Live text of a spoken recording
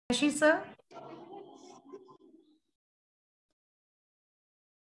Sir.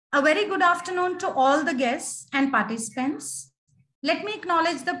 A very good afternoon to all the guests and participants. Let me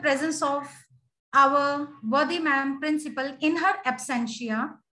acknowledge the presence of our worthy ma'am principal in her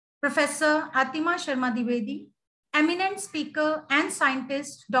absentia, Professor Atima Sharma Dwivedi, eminent speaker and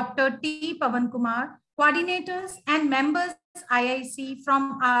scientist, Dr. T. Pawan Kumar, coordinators and members IIC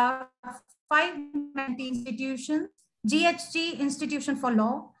from our 5 mentee institutions, GHG Institution for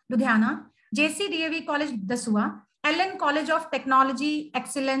Law, Ludhiana, JCDAV College, Dasua, LN College of Technology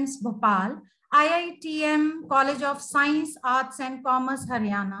Excellence, Bhopal, IITM College of Science, Arts and Commerce,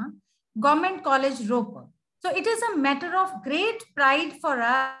 Haryana, Government College, Ropar. So it is a matter of great pride for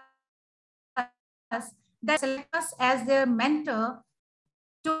us that select us as their mentor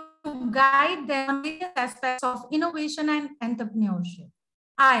to guide them on various aspects of innovation and entrepreneurship.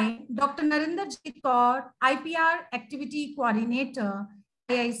 I, Dr. Narinderjit Kaur, IPR Activity Coordinator,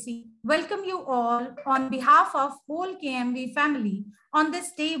 IIC, welcome you all on behalf of whole KMV family on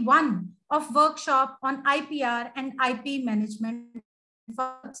this day 1 of workshop on IPR and IP Management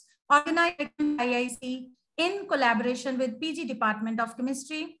organized by IIC in collaboration with PG Department of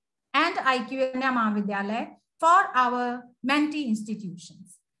Chemistry and IQ Kanya Mahavidyalaya for our mentee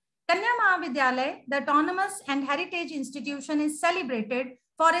institutions. Kanya Mahavidyalaya, the autonomous and heritage institution, is celebrated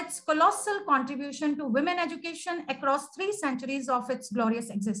for its colossal contribution to women education across 3 centuries of its glorious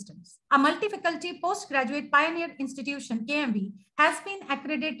existence. A multi-faculty postgraduate pioneer institution, KMV, has been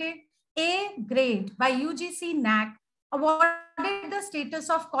accredited A grade by UGC NAC, awarded the status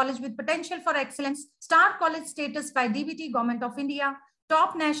of college with potential for excellence, star college status by DBT Government of India,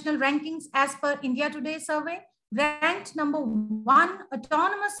 top national rankings as per India Today survey, ranked number 1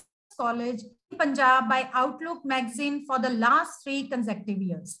 autonomous college in Punjab by Outlook magazine for the last 3 consecutive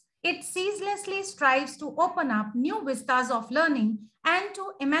years. It ceaselessly strives to open up new vistas of learning and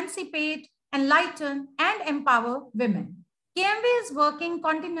to emancipate, enlighten, and empower women. KMV is working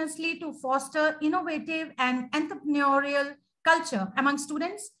continuously to foster innovative and entrepreneurial culture among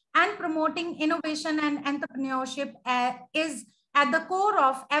students, and promoting innovation and entrepreneurship is at the core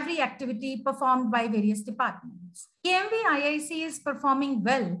of every activity performed by various departments. KMV IIC is performing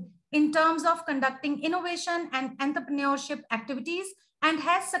well in terms of conducting innovation and entrepreneurship activities and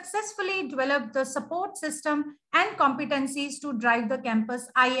has successfully developed the support system and competencies to drive the campus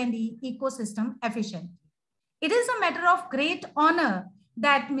I&E ecosystem efficiently. It is a matter of great honor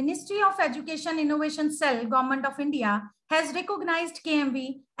that Ministry of Education Innovation Cell, Government of India, has recognized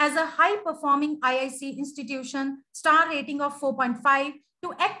KMV as a high-performing IIC institution, star rating of 4.5,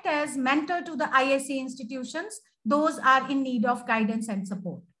 to act as mentor to the IIC institutions. Those are in need of guidance and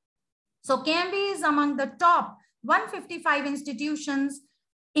support. So KMV is among the top 155 institutions,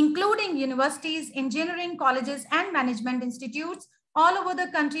 including universities, engineering colleges, and management institutes all over the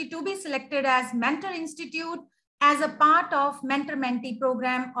country, to be selected as Mentor Institute as a part of Mentor-Mentee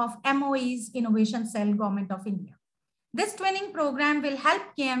program of MOE's Innovation Cell, Government of India. This twinning program will help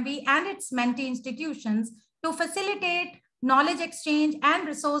KMV and its mentee institutions to facilitate knowledge exchange and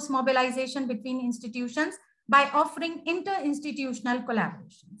resource mobilization between institutions by offering inter-institutional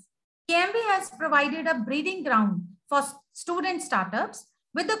collaborations. KMV has provided a breeding ground for student startups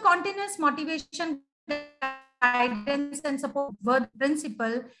with the continuous motivation, guidance, and support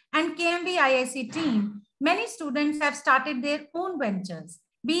principal and KMV IIC team. Many students have started their own ventures,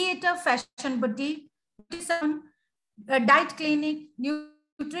 be it a fashion boutique, a diet clinic,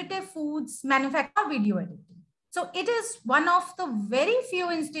 nutritive foods, manufacture, video editing. So it is one of the very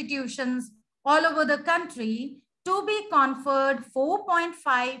few institutions all over the country to be conferred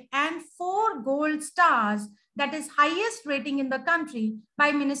 4.5 and 4 gold stars, that is highest rating in the country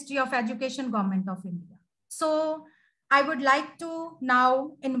by Ministry of Education, Government of India. So I would like to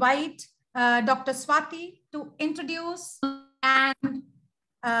now invite Dr. Swati to introduce and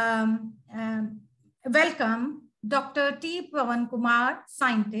welcome Dr. T. Pawan Kumar,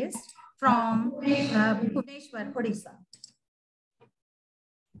 scientist from Bhubaneswar, Odisha.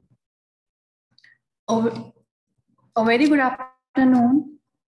 A very good afternoon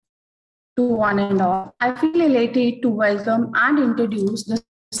to one and all. I feel elated to welcome and introduce the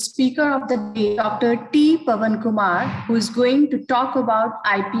speaker of the day, Dr. T. Pawan Kumar, who is going to talk about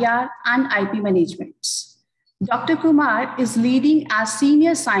IPR and IP management. Dr. Kumar is leading as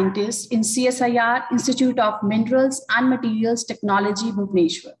senior scientist in CSIR Institute of Minerals and Materials Technology,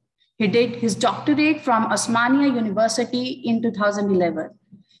 Bhubaneswar. He did his doctorate from Osmania University in 2011.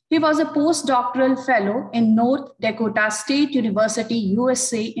 He was a postdoctoral fellow in North Dakota State University,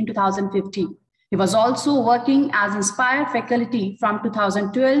 USA in 2015. He was also working as Inspire faculty from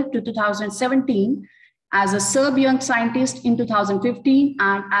 2012 to 2017 as a Serb Young Scientist in 2015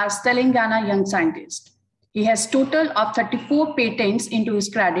 and as Telangana Young Scientist. He has total of 34 patents into his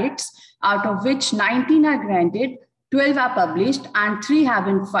credits, out of which 19 are granted, 12 are published, and 3 have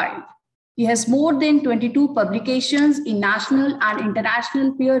been filed. He has more than 22 publications in national and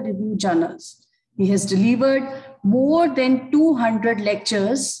international peer-reviewed journals. He has delivered more than 200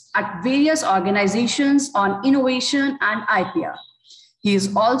 lectures at various organizations on innovation and IPR. He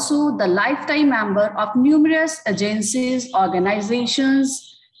is also the lifetime member of numerous agencies,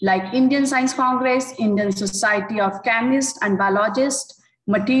 organizations like Indian Science Congress, Indian Society of Chemists and Biologists,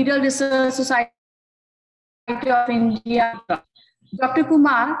 Material Research Society of India. Dr.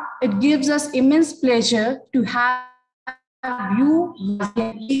 Kumar, it gives us immense pleasure to have you. We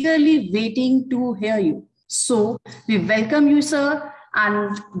are eagerly waiting to hear you. So we welcome you, sir,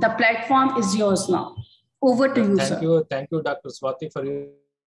 and the platform is yours now. Over to you, sir. Thank you, Dr. Swati, for your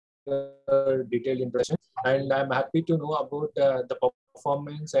detailed introduction. And I'm happy to know about the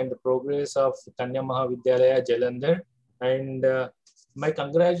performance and the progress of Kanya Mahavidyalaya Jalandhar. And my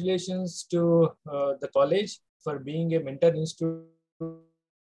congratulations to the college for being a mentor institute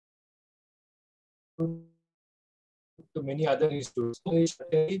to many other institutes.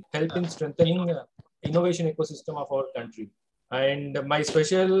 Help in strengthening innovation ecosystem of our country. And my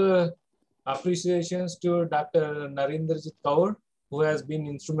special appreciations to Dr. Narendrajit Kaur, who has been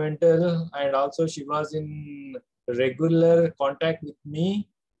instrumental, and also she was in regular contact with me.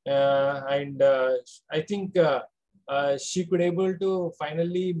 I think she could able to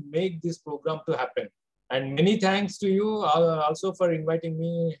finally make this program to happen. And many thanks to you also for inviting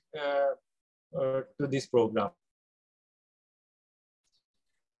me to this program.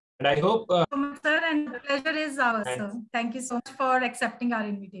 And I hope... sir, and the pleasure is ours, sir. Thank you so much for accepting our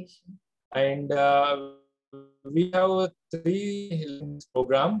invitation. And we have 3 lessons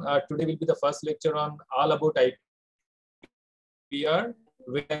program. Today will be the first lecture on all about IPR,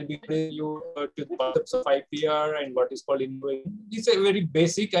 where I'll be bringing you to the concepts of IPR and what is called innovation. It's a very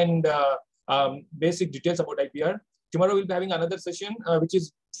basic and basic details about IPR. Tomorrow we'll be having another session which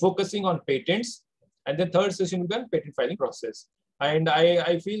is focusing on patents, and the third session will be on patent filing process. And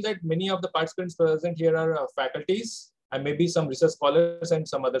I feel that many of the participants present here are faculties and maybe some research scholars and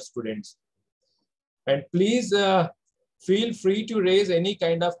some other students. And please feel free to raise any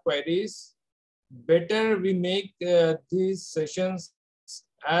kind of queries. Better we make these sessions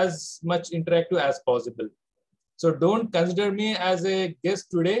as much interactive as possible. So don't consider me as a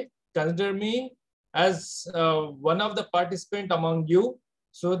guest today. Consider me as one of the participants among you,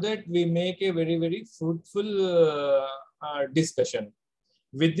 so that we make a very, very fruitful discussion.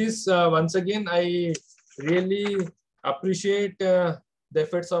 With this, once again, I really appreciate the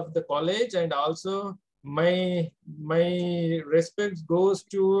efforts of the college, and also my respect goes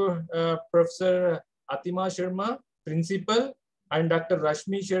to Professor Atima Sharma, Principal, and Dr.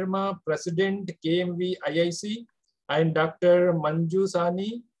 Rashmi Sharma, President, KMV IIC, and Dr. Manju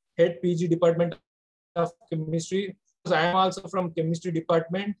Sani, Head PG Department of Chemistry. I am also from Chemistry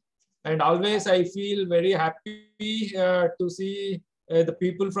Department, and always I feel very happy to see the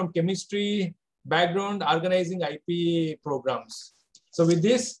people from chemistry background organizing IP programs. So with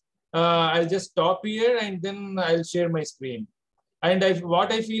this, I'll just stop here and then I'll share my screen. And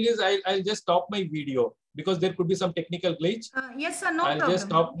what I feel is I'll just stop my video because there could be some technical glitch. Yes, sir, no problem. I'll just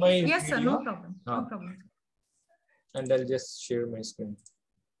stop my video. Yes, sir, no problem. No problem. And I'll just share my screen.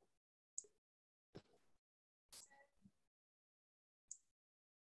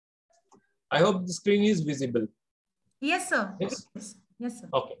 I hope the screen is visible. Yes, sir. Yes? Yes, sir.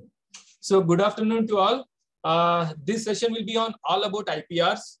 Okay. So good afternoon to all. This session will be on all about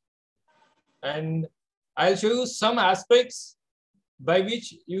IPRs. And I'll show you some aspects by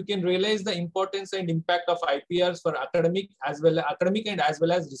which you can realize the importance and impact of IPRs for academic and as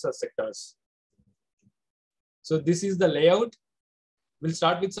well as research sectors. So this is the layout. We'll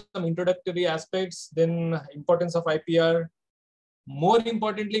start with some introductory aspects, then importance of IPR. More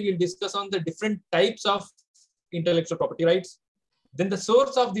importantly, we'll discuss on the different types of intellectual property rights. Then the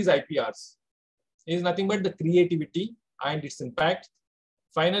source of these IPRs is nothing but the creativity and its impact.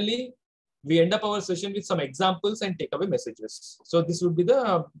 Finally, we end up our session with some examples and takeaway messages. So this would be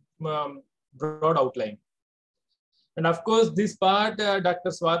the broad outline. And of course, this part Dr.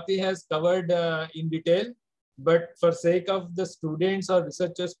 Swati has covered in detail, but for sake of the students or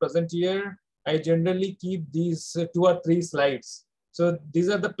researchers present here, I generally keep these 2 or 3 slides. So these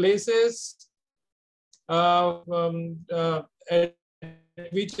are the places at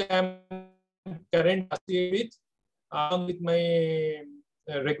which I am currently with, along with my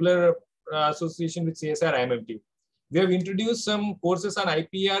regular association with CSR IMMT. We have introduced some courses on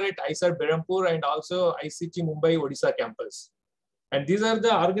IPR at ISAR Berhampur and also ICT Mumbai Odisha campus. And these are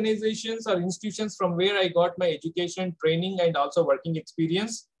the organizations or institutions from where I got my education, training, and also working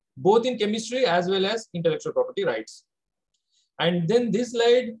experience, both in chemistry as well as intellectual property rights. And then this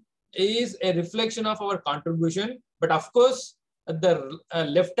slide is a reflection of our contribution. But of course, the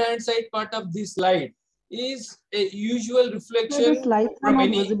left-hand side part of this slide is a usual reflection. The slides are not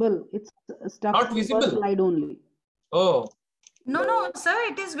visible. It's stuck not to visible. first slide only. Oh. No, sir,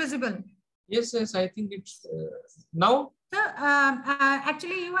 it is visible. Yes, I think it's now. Sir,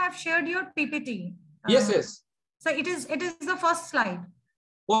 actually, you have shared your PPT. Yes. So it is the first slide.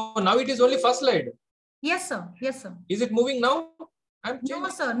 Oh, now it is only first slide. Yes, sir. Is it moving now?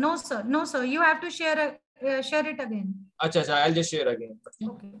 No, sir. You have to share it again. Acha, I'll just share again.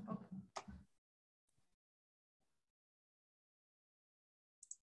 Okay.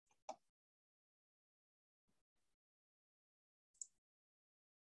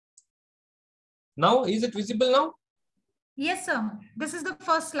 Now, is it visible now? Yes, sir. This is the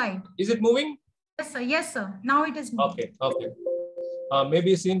first slide. Is it moving? Yes, sir. Now it is moving. Okay.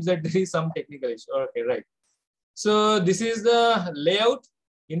 Maybe it seems that there is some technical issue. Okay, right. So this is the layout,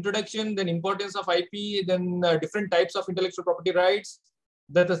 introduction, then importance of IP, then different types of intellectual property rights.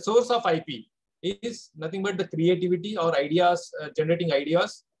 That the source of IP is nothing but the creativity or ideas, generating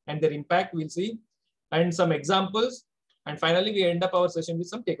ideas and their impact we'll see, and some examples. And finally, we end up our session with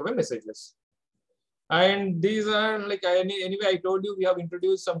some takeaway messages. And these are like, anyway, I told you we have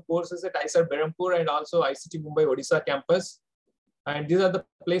introduced some courses at ISAR Berhampur and also ICT Mumbai Odisha campus. And these are the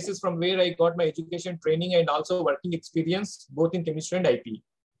places from where I got my education, training, and also working experience, both in chemistry and IP.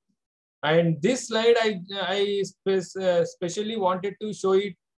 And this slide, I specially wanted to show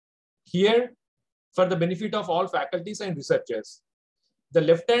it here for the benefit of all faculties and researchers. The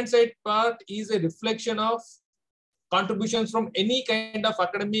left-hand side part is a reflection of contributions from any kind of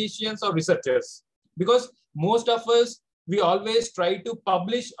academicians or researchers. Because most of us, we always try to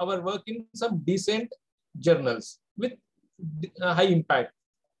publish our work in some decent journals with high impact.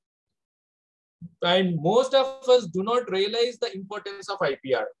 And most of us do not realize the importance of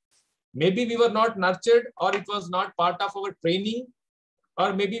IPR. Maybe we were not nurtured, or it was not part of our training,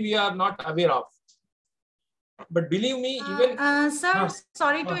 or maybe we are not aware of. But believe me, even... Sir,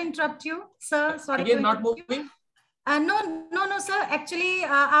 sorry to interrupt you. Sir, sorry again, to not interrupt moving? you. No, sir. Actually,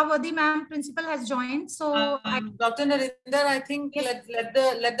 our ma'am principal has joined. So, Dr. Narinder, I think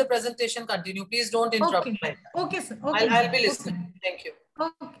let the presentation continue. Please don't interrupt. Okay, sir. Okay, I'll be listening. Thank you.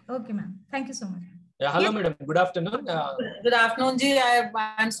 Okay, ma'am. Thank you so much. Yeah, hello, madam. Good afternoon. Good afternoon, Ji.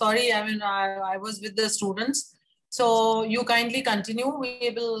 I'm sorry. I mean, I was with the students. So you kindly continue.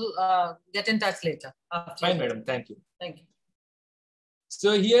 We will get in touch later. Fine, madam. Thank you. Thank you.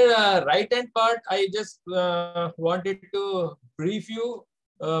 So here, right-hand part, I just wanted to brief you.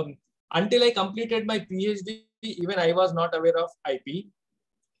 Until I completed my PhD, even I was not aware of IP.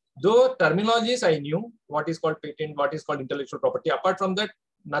 Though terminologies I knew, what is called patent, what is called intellectual property. Apart from that,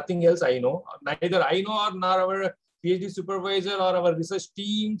 nothing else I know. Neither I know or nor our PhD supervisor or our research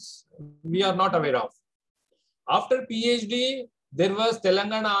teams, we are not aware of. After PhD, there was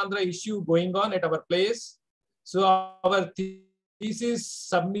Telangana Andhra issue going on at our place. So our thesis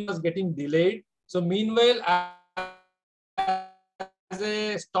submission was getting delayed. So meanwhile, as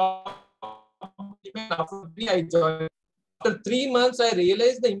a stop, I joined. After 3 months, I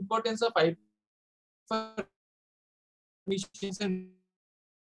realized the importance of IP missions and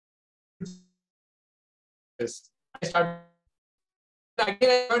I started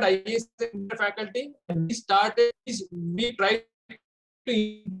again. I joined IAS faculty, and we tried to integrate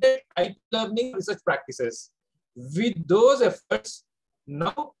IP learning research practices. With those efforts,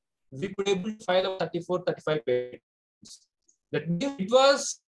 now we could able to file 34, 35 patents. That means it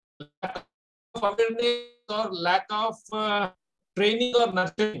was lack of awareness or lack of training or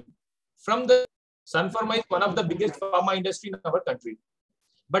nurturing from the Sun Pharma is one of the biggest pharma industry in our country.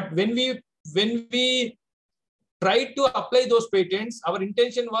 But when we tried to apply those patents, our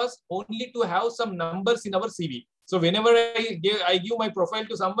intention was only to have some numbers in our CV. So whenever I give my profile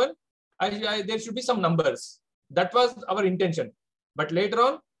to someone, there should be some numbers. That was our intention. But later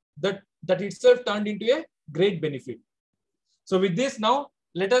on, that itself turned into a great benefit. So with this now,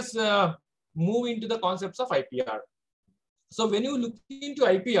 let us move into the concepts of IPR. So when you look into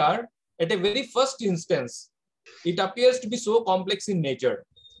IPR, at a very first instance, it appears to be so complex in nature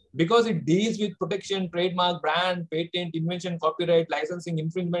because it deals with protection, trademark, brand, patent, invention, copyright, licensing,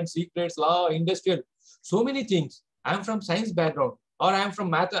 infringement, secrets, law, industrial, so many things. I'm from science background, or I'm from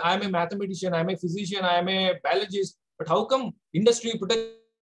math. I'm a mathematician. I'm a physician. I'm a biologist. But how come industry protection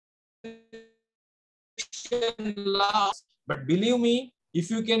invention laws. But believe me, if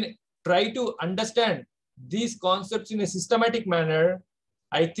you can try to understand these concepts in a systematic manner,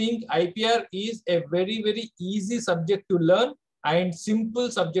 I think IPR is a very, very easy subject to learn and simple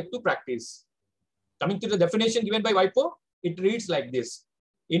subject to practice. Coming to the definition given by WIPO, it reads like this.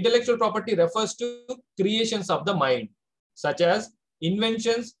 Intellectual property refers to creations of the mind, such as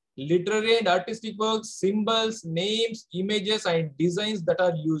inventions, literary and artistic works, symbols, names, images, and designs that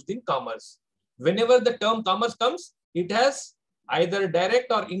are used in commerce. Whenever the term commerce comes, it has either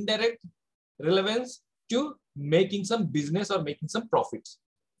direct or indirect relevance to making some business or making some profits.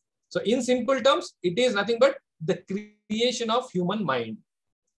 So in simple terms, it is nothing but the creation of human mind.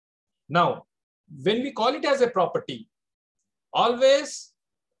 Now, when we call it as a property, always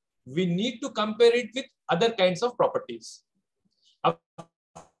we need to compare it with other kinds of properties. Of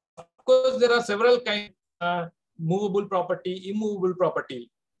course, there are several kinds of movable property, immovable property,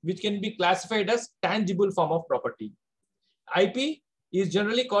 which can be classified as tangible form of property. IP is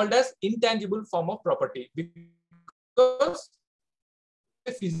generally called as intangible form of property because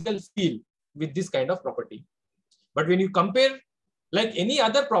a physical feel with this kind of property. But when you compare like any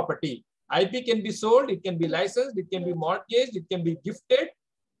other property, IP can be sold, it can be licensed, it can be mortgaged, it can be gifted.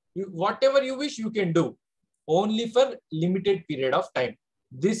 Whatever you wish, you can do, only for limited period of time.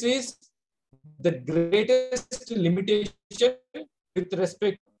 This is the greatest limitation with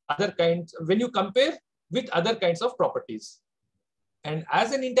respect to other kinds, when you compare with other kinds of properties. And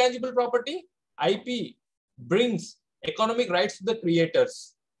as an intangible property, IP brings economic rights to the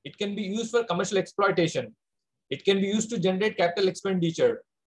creators. It can be used for commercial exploitation. It can be used to generate capital expenditure,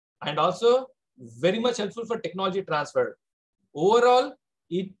 and also very much helpful for technology transfer. Overall,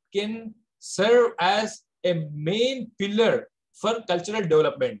 it can serve as a main pillar for cultural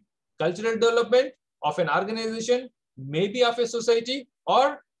development. Cultural development of an organization, maybe of a society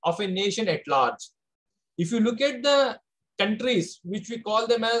or of a nation at large. If you look at the countries, which we call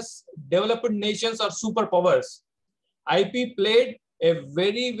them as developed nations or superpowers, IP played a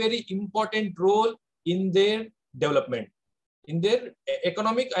very, very important role in their development, in their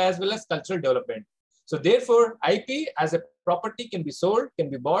economic as well as cultural development. So therefore, IP as a property can be sold, can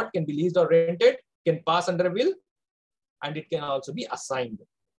be bought, can be leased or rented, can pass under a will, and it can also be assigned.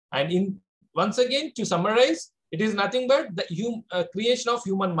 And once again, to summarize, it is nothing but the creation of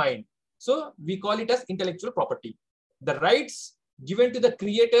human mind. So we call it as intellectual property. The rights given to the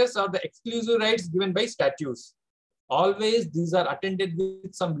creators are the exclusive rights given by statutes. Always these are attended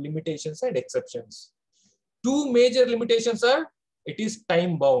with some limitations and exceptions. Two major limitations are, it is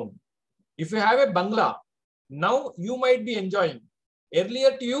time bound. If you have a bangla, now you might be enjoying.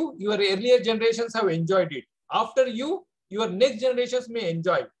 Earlier to you, your earlier generations have enjoyed it. After you, your next generations may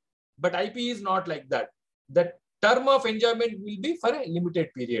enjoy. But IP is not like that. The term of enjoyment will be for a limited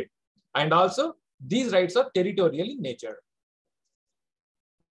period. And also, these rights are territorial in nature.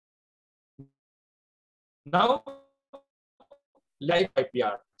 Now, like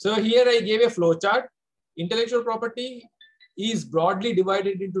IPR. So here I gave a flow chart. Intellectual property is broadly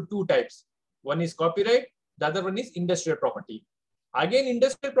divided into two types. One is copyright, the other one is industrial property. Again,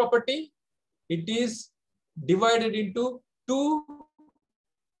 industrial property, it is divided into two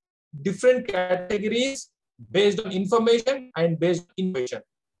different categories based on information and based on innovation.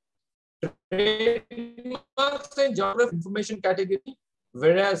 Trademarks and geographic information category,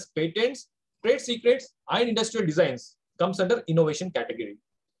 whereas patents, trade secrets, and industrial designs comes under innovation category.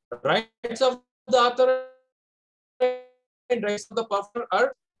 Rights of the author and rights of the performer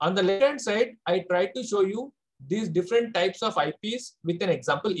are on the left hand side. I try to show you these different types of IPs with an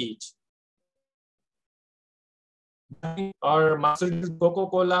example each. Or Mercedes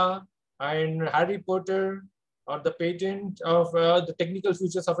Coca-Cola and Harry Potter, or the patent of the technical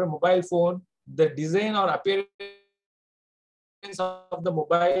features of a mobile phone, the design or appearance of the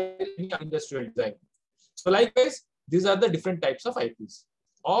mobile industrial design. So likewise, these are the different types of IPs.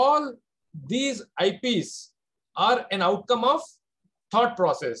 All these IPs are an outcome of thought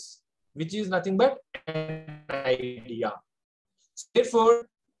process, which is nothing but an idea. Therefore,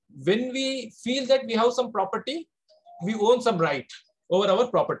 when we feel that we have some property, we own some right over our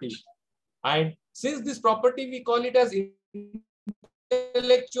property. And since this property, we call it as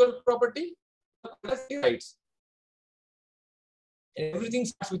intellectual property, rights. Everything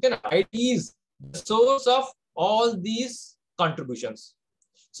starts with an idea, is the source of all these contributions.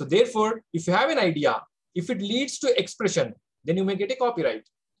 So therefore, if you have an idea, if it leads to expression, then you may get a copyright.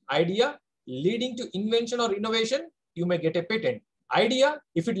 Idea leading to invention or innovation, you may get a patent. Idea,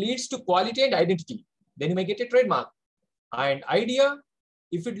 if it leads to quality and identity, then you may get a trademark. And idea,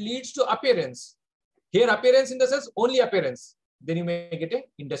 if it leads to appearance, here appearance in the sense only appearance, then you may get an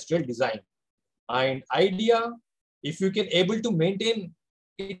industrial design. And idea, if you can able to maintain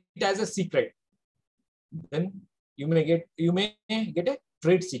it as a secret, then you may get a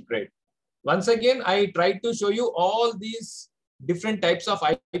trade secret. Once again, I tried to show you all these different types of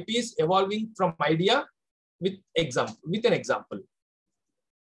IPs evolving from idea with an example.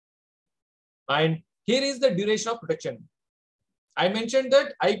 And here is the duration of protection. I mentioned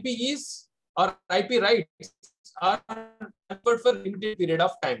that IP is or IP rights are conferred for limited period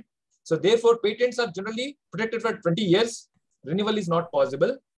of time. So therefore, patents are generally protected for 20 years. Renewal is not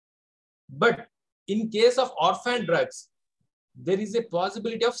possible. But in case of orphan drugs, there is a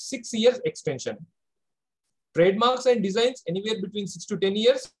possibility of 6 years extension. Trademarks and designs anywhere between 6 to 10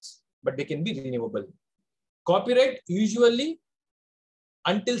 years, but they can be renewable. Copyright usually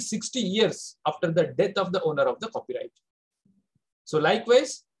until 60 years after the death of the owner of the copyright. So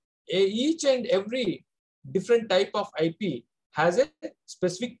likewise, each and every different type of IP has a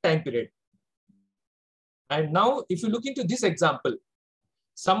specific time period. And now if you look into this example,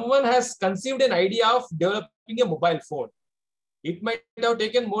 someone has conceived an idea of developing a mobile phone. It might have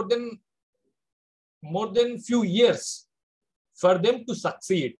taken more than few years for them to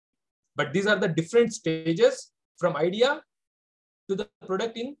succeed. But these are the different stages from idea to the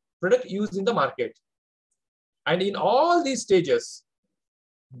product used in the market. And in all these stages,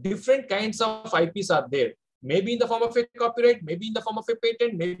 different kinds of IPs are there. Maybe in the form of a copyright, maybe in the form of a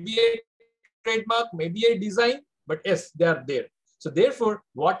patent, maybe a trademark, maybe a design, but yes, they are there. So therefore,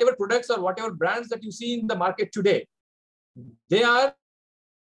 whatever products or whatever brands that you see in the market today, they are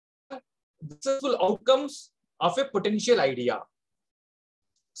successful outcomes of a potential idea.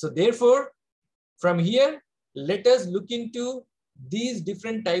 So therefore, from here, let us look into these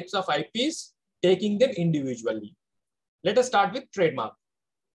different types of IPs, taking them individually. Let us start with trademark.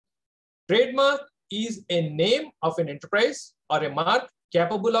 Trademark is a name of an enterprise or a mark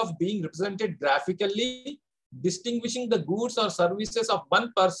capable of being represented graphically, distinguishing the goods or services of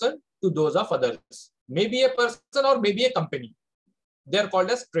one person to those of others. Maybe a person or maybe a company. They are called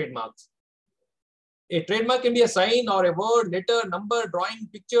as trademarks. A trademark can be a sign or a word, letter, number, drawing,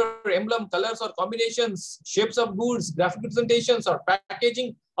 picture, emblem, colors or combinations, shapes of goods, graphic representations or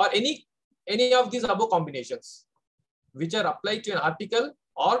packaging, or any of these above combinations, which are applied to an article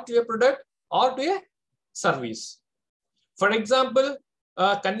or to a product or to a service. For example,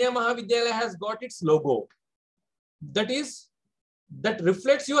 Kanya Mahavidyalaya has got its logo. That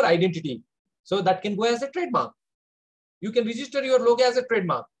reflects your identity. So that can go as a trademark. You can register your logo as a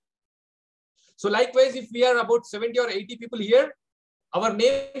trademark. So likewise, if we are about 70 or 80 people here, our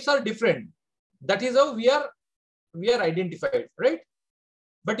names are different. That is how we are identified, right?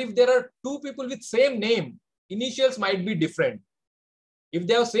 But if there are two people with same name, initials might be different. If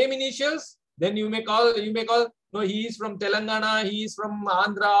they have same initials, then you may call, no, he is from Telangana, he is from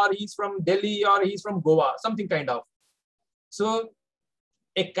Andhra, or he is from Delhi, or he is from Goa, something kind of. So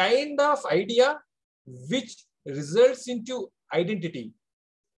a kind of idea which results into identity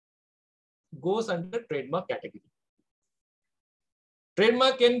goes under trademark category.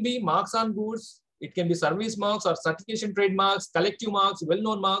 Trademark can be marks on goods, it can be service marks or certification trademarks, collective marks,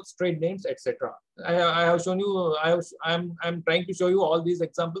 well-known marks, trade names, etc. I have shown you, I'm trying to show you all these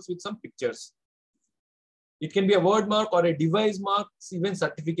examples with some pictures. It can be a word mark or a device mark, even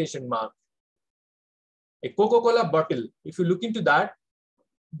certification mark. A Coca-Cola bottle, if you look into that,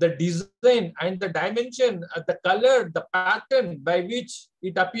 the design and the dimension, the color, the pattern by which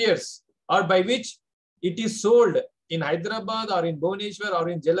it appears or by which it is sold in Hyderabad or in Bhubaneswar or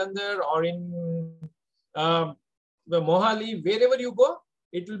in Jalandhar or in Mohali, wherever you go,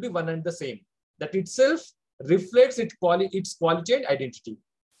 it will be one and the same. That itself reflects its quality and identity.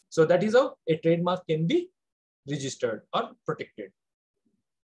 So that is how a trademark can be registered or protected.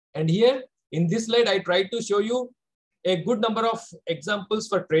 And here in this slide, I tried to show you a good number of examples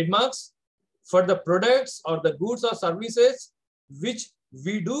for trademarks for the products or the goods or services which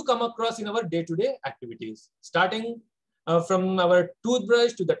we do come across in our day-to-day activities, starting from our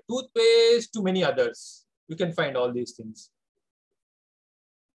toothbrush to the toothpaste to many others. You can find all these things.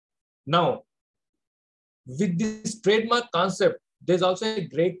 Now, with this trademark concept, there's also a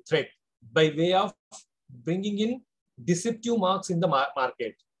great threat by way of bringing in deceptive marks in the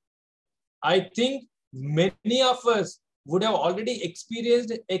market. I think many of us would have already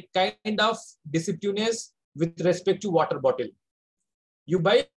experienced a kind of deceptiveness with respect to water bottle. You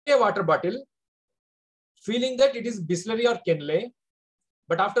buy a water bottle feeling that it is Bisleri or Kenley,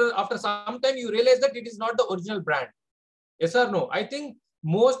 but after some time you realize that it is not the original brand. Yes or no? I think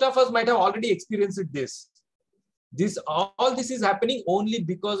most of us might have already experienced this. All this is happening only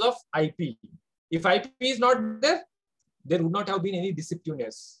because of IP. If IP is not there, there would not have been any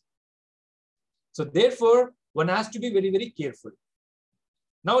deceptiveness. So therefore, one has to be very, very careful.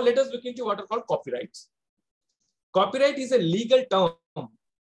 Now let us look into what are called copyrights. Copyright is a legal term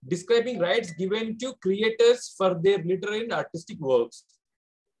describing rights given to creators for their literary and artistic works.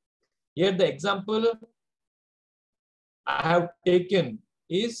 Here the example I have taken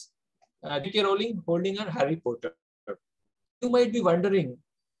is J.K. Rowling holding a Harry Potter. You might be wondering,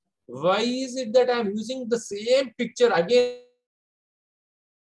 why is it that I am using the same picture again?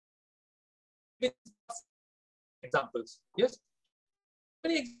 Examples, yes,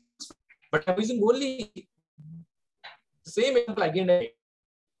 but I'm using only the same example again and again.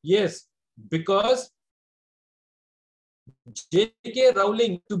 Yes, because J.K.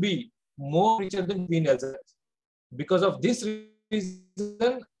 Rowling to be more richer than Queen Elizabeth. Because of this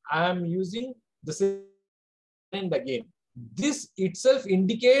reason, I am using the same and again. This itself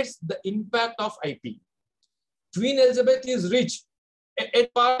indicates the impact of IP. Queen Elizabeth is rich. At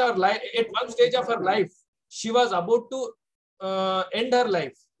one stage of her life, she was about to end her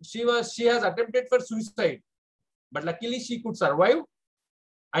life. She has attempted for suicide, but luckily she could survive.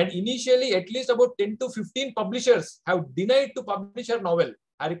 And initially, at least about 10 to 15 publishers have denied to publish her novel,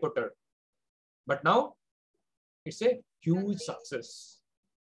 Harry Potter. But now, it's a huge success.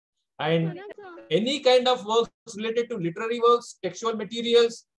 And any kind of works related to literary works, textual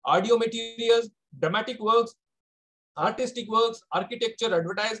materials, audio materials, dramatic works, artistic works, architecture,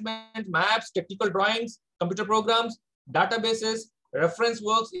 advertisements, maps, technical drawings, computer programs, databases, reference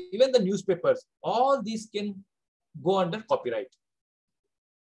works, even the newspapers, all these can go under copyright.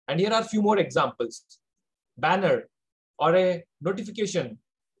 And here are a few more examples. Banner or a notification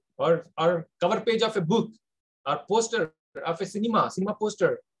or cover page of a book or poster of a cinema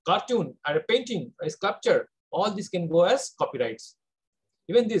poster, cartoon or a painting, or a sculpture, all this can go as copyrights.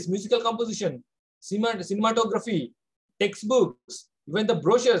 Even this musical composition, cinematography, textbooks, even the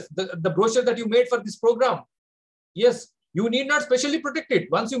brochures, the brochure that you made for this program. Yes, you need not specially protect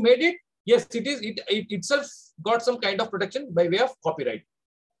it. Once you made it, yes, it itself got some kind of protection by way of copyright.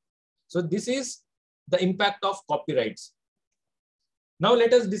 So this is the impact of copyrights. Now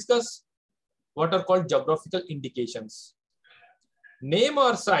let us discuss what are called geographical indications. Name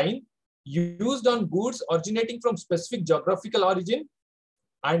or sign used on goods originating from specific geographical origin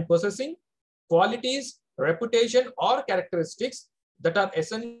and possessing qualities, reputation, or characteristics that are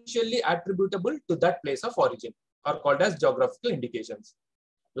essentially attributable to that place of origin are called as geographical indications.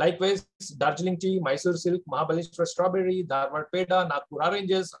 Likewise, Darjeeling tea, Mysore silk, Mahabaleshwar strawberry, Dharwad peda, Nagpur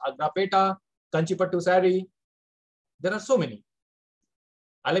oranges, Agra peta, Kanchipattu sari. There are so many.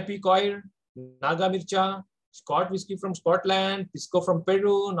 Alleppey coir, Naga mircha, Scott whiskey from Scotland, Pisco from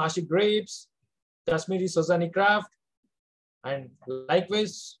Peru, Nashik grapes, Kashmiri Sozani craft. And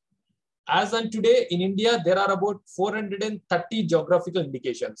likewise, as on today in India, there are about 430 geographical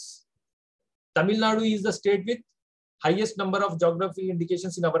indications. Tamil Nadu is the state with highest number of geographical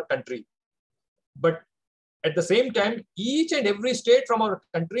indications in our country. But at the same time, each and every state from our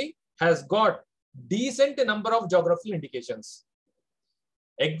country has got decent number of geographical indications.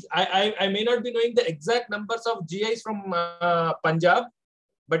 I may not be knowing the exact numbers of GIs from Punjab,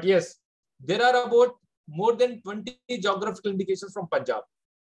 but yes, there are about more than 20 geographical indications from Punjab.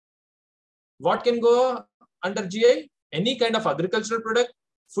 What can go under GI? Any kind of agricultural product,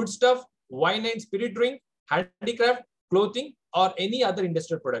 foodstuff, wine and spirit drink, handicraft, clothing, or any other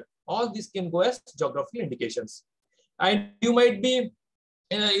industrial product. All this can go as geographical indications. And you might be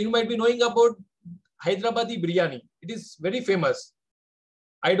knowing about Hyderabadi biryani. It is very famous.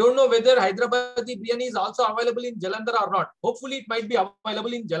 I don't know whether Hyderabadi biryani is also available in Jalandhar or not. Hopefully, it might be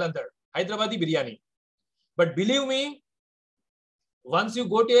available in Jalandhar, Hyderabadi biryani. But believe me, once you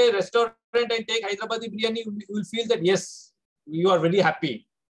go to a restaurant and take Hyderabadi biryani, you will feel that yes, you are very happy.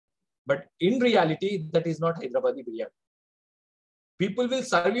 But in reality, that is not Hyderabadi biryani. People will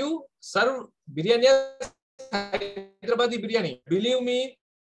serve biryani as Hyderabadi biryani. Believe me,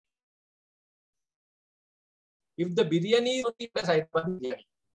 if the biryani is only as Hyderabadi biryani.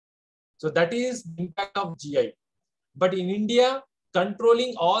 So that is the impact of GI. But in India,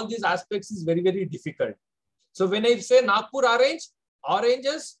 controlling all these aspects is very, very difficult. So when I say Nagpur orange,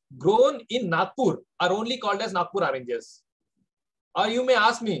 oranges grown in Nagpur are only called as Nagpur oranges. Or you may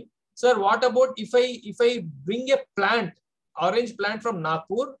ask me, sir, what about if I bring a plant, orange plant from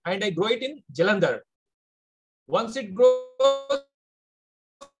Nagpur and I grow it in Jalandhar? Once it grows,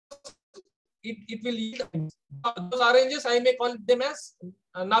 it will yield those oranges. I may call them as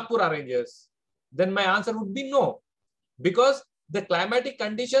Nagpur oranges. Then my answer would be no, because the climatic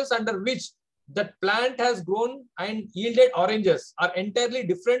conditions under which that plant has grown and yielded oranges are entirely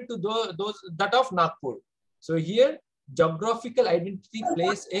different to that of Nagpur. So here, geographical identity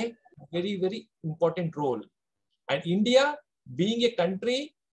plays a very, very important role. And India, being a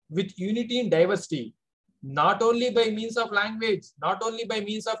country with unity in diversity, not only by means of language, not only by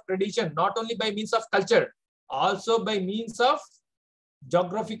means of tradition, not only by means of culture, also by means of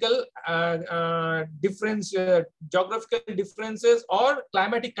geographical differences or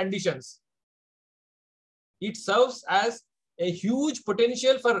climatic conditions. It serves as a huge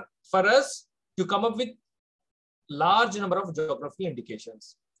potential for us to come up with large number of geographical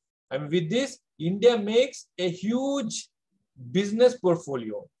indications. And with this, India makes a huge business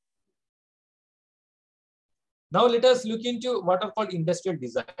portfolio. Now let us look into what are called industrial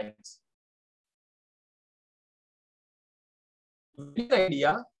designs. With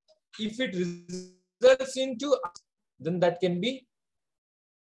idea, if it results into, then that can be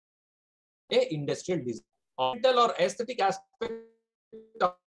a industrial design. Or aesthetic aspect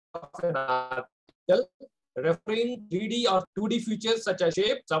of an article referring 3D or 2D features such as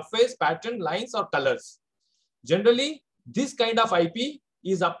shape, surface, pattern, lines, or colors. Generally, this kind of IP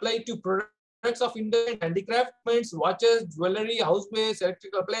is applied to products of industry, handicrafts, watches, jewelry, housewares,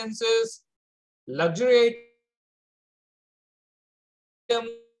 electrical appliances, luxury items,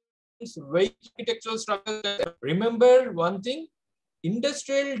 architectural structures. Remember one thing,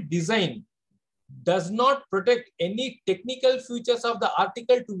 industrial design does not protect any technical features of the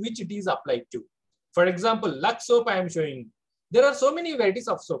article to which it is applied to. For example, Lux soap I am showing. There are so many varieties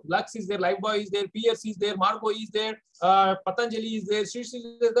of soap. Lux is there, Lifebuoy is there, Pierce is there, Margo is there, Patanjali is there, Shri is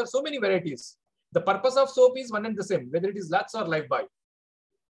there. There are so many varieties. The purpose of soap is one and the same, whether it is Lux or Lifebuoy.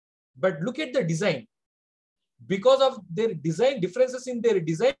 But look at the design. Because of their design differences in their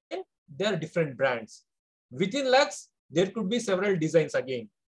design, they are different brands. Within Lux, there could be several designs again.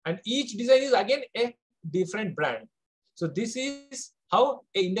 And each design is again a different brand. So this is how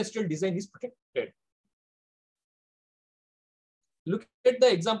an industrial design is protected. Look at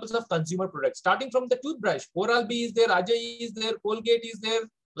the examples of consumer products. Starting from the toothbrush, Oral-B is there, Ajay is there, Colgate is there,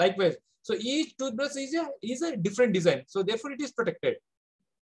 likewise. So each toothbrush is a different design. So therefore it is protected.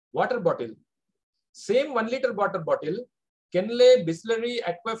 Water bottle. Same 1 liter water bottle, Kenley, Bisleri,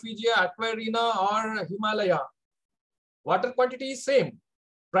 Aquafigia, Aquarina, or Himalaya. Water quantity is same.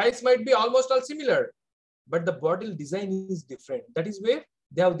 Price might be almost all similar, but the bottle design is different. That is where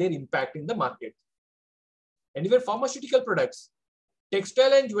they have their impact in the market. And even pharmaceutical products,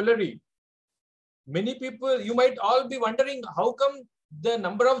 textile and jewelry. Many people, you might all be wondering how come the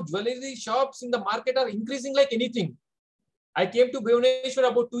number of jewelry shops in the market are increasing like anything. I came to Bhubaneswar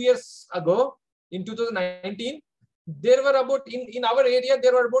about 2 years ago in 2019. There were about, in our area,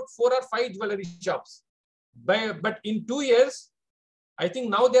 there were about 4 or 5 jewelry shops. But in 2 years, I think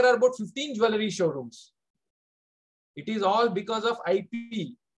now there are about 15 jewelry showrooms. It is all because of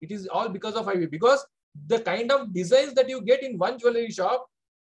IP. It is all because of IP. Because the kind of designs that you get in one jewelry shop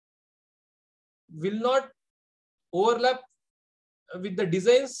will not overlap with the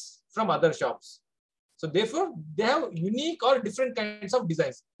designs from other shops. So therefore, they have unique or different kinds of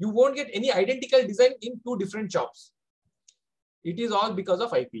designs. You won't get any identical design in 2 different shops. It is all because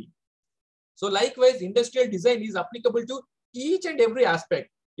of IP. So likewise, industrial design is applicable to each and every aspect.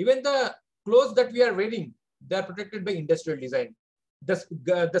 Even the clothes that we are wearing, they are protected by industrial design.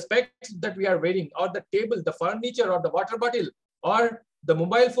 The specs that we are wearing, or the table, the furniture, or the water bottle, or the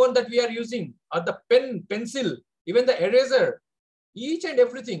mobile phone that we are using, or the pen, pencil, even the eraser, each and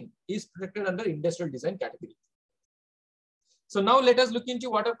everything is protected under industrial design category. So now let us look into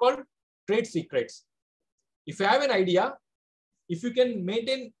what are called trade secrets. If you have an idea, if you can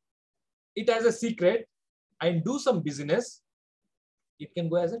maintain it as a secret and do some business, it can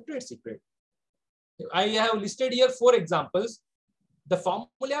go as a trade secret. I have listed here 4 examples. The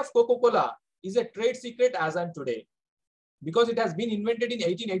formula of Coca-Cola is a trade secret as on today. Because it has been invented in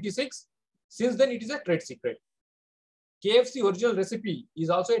 1886, since then it is a trade secret. KFC original recipe is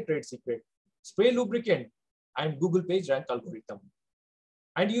also a trade secret. Spray lubricant and Google page rank algorithm.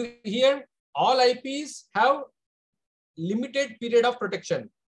 And you hear all IPs have limited period of protection,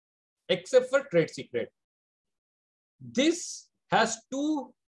 except for trade secret. This has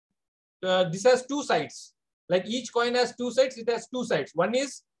two sides. Like each coin has 2 sides, it has 2 sides. One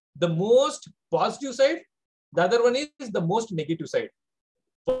is the most positive side. The other one is the most negative side.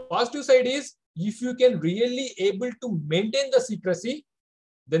 Positive side is if you can really able to maintain the secrecy,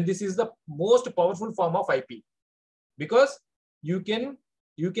 then this is the most powerful form of IP, because you can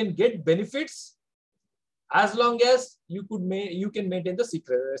get benefits as long as you can maintain the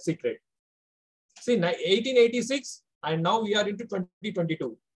secret. See, 1886 and now we are into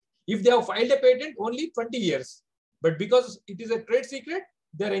 2022. If they have filed a patent, only 20 years. But because it is a trade secret,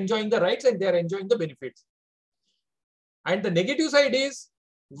 they're enjoying the rights and they're enjoying the benefits. And the negative side is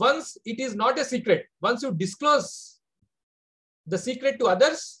once it is not a secret, once you disclose the secret to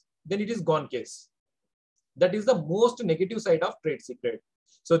others, then it is gone case. That is the most negative side of trade secret.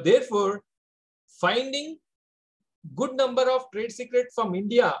 So therefore, finding good number of trade secrets from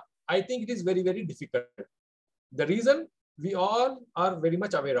India, I think it is very, very difficult. The reason we all are very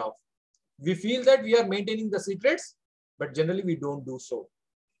much aware of. We feel that we are maintaining the secrets, but generally we don't do so.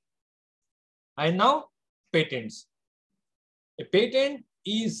 And now, patents. A patent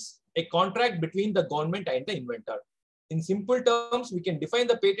is a contract between the government and the inventor. In simple terms, we can define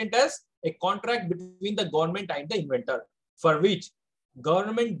the patent as a contract between the government and the inventor, for which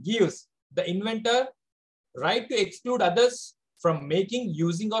government gives the inventor right to exclude others from making,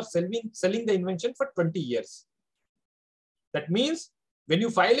 using, or selling the invention for 20 years. That means when you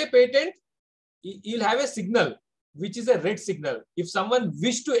file a patent, you'll have a signal, which is a red signal. If someone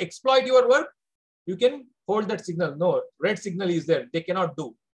wish to exploit your work, you can hold that signal. No, red signal is there. They cannot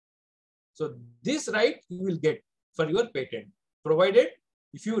do. So this right you will get for your patent, provided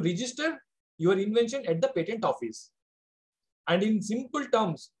if you register your invention at the patent office. And in simple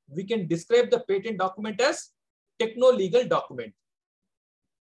terms, we can describe the patent document as techno-legal document.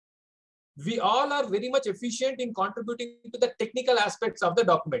 We all are very much efficient in contributing to the technical aspects of the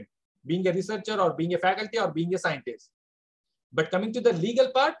document, being a researcher or being a faculty or being a scientist. But coming to the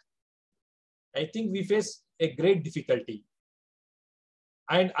legal part, I think we face a great difficulty.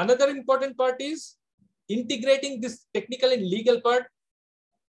 And another important part is integrating this technical and legal part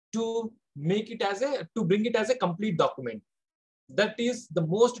to make it as to bring it as a complete document. That is the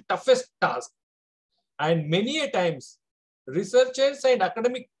most toughest task. And many a times, researchers and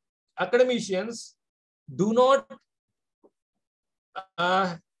academicians do not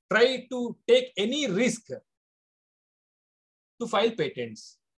try to take any risk to file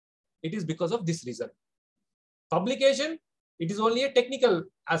patents. It is because of this reason. Publication, it is only a technical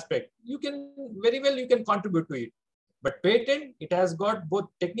aspect. You can very well, you can contribute to it. But patent, it has got both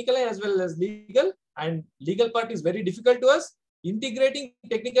technical as well as legal, and legal part is very difficult to us. Integrating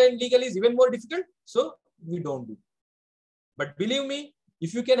technical and legal is even more difficult, so we don't do. But believe me,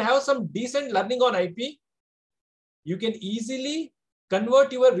 if you can have some decent learning on IP, you can easily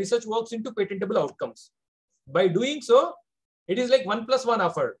convert your research works into patentable outcomes. By doing so, it is like 1 + 1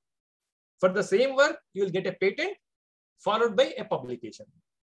 offer. For the same work, you will get a patent followed by a publication.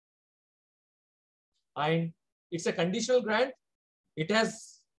 And it's a conditional grant. It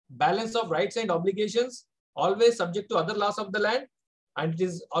has balance of rights and obligations, always subject to other laws of the land, and it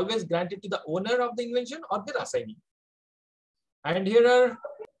is always granted to the owner of the invention or their assignee. And here are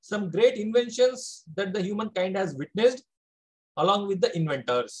some great inventions that the humankind has witnessed along with the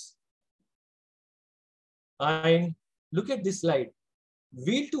inventors. And look at this slide.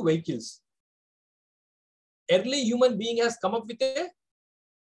 Wheel to vehicles. Early human being has come up with a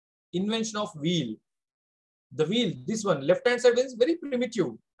invention of wheel. The wheel, this one, left-hand side is very primitive.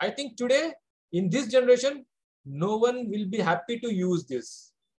 I think today, in this generation, no one will be happy to use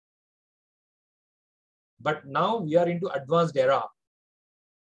this. But now we are into advanced era.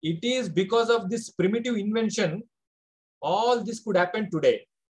 It is because of this primitive invention, all this could happen today.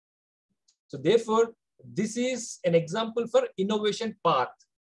 So therefore, this is an example for innovation path.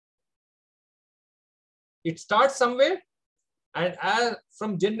 It starts somewhere, and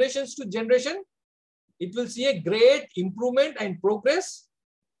from generations to generation, it will see a great improvement and progress,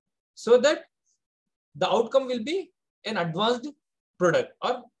 so that the outcome will be an advanced product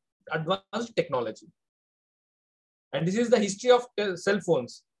or advanced technology. And this is the history of cell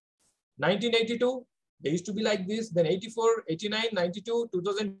phones. 1982, they used to be like this, then 84, 89, 92,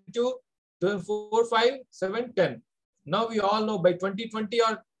 2002, 2004, 5, 7, 10. Now we all know by 2020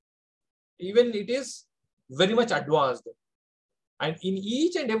 or even it is very much advanced. And in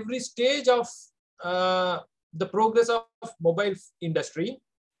each and every stage of the progress of mobile industry,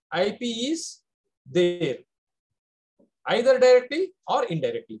 IP is there, either directly or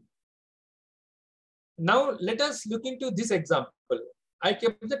indirectly. Now let us look into this example. I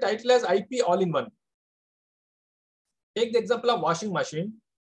kept the title as IP all-in-one. Take the example of washing machine.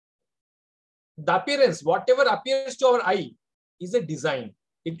 The appearance, whatever appears to our eye, is a design.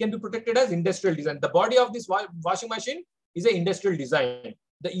 It can be protected as industrial design. The body of this washing machine is an industrial design.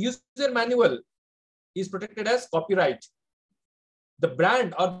 The user manual is protected as copyright. The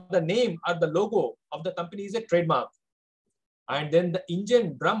brand or the name or the logo of the company is a trademark. And then the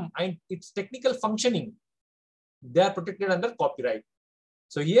engine, drum, and its technical functioning, they are protected under copyright.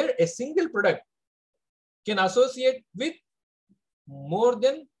 So here a single product can associate with more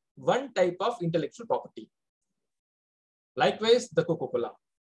than one type of intellectual property. Likewise, the Coca-Cola.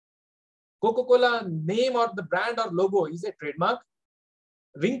 Coca-Cola name or the brand or logo is a trademark.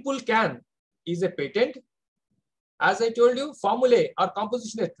 ring pull can is a patent. As I told you, formulae or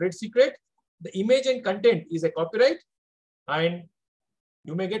composition is trade secret. The image and content is a copyright. And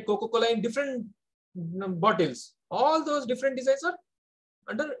you may get Coca-Cola in different bottles. All those different designs are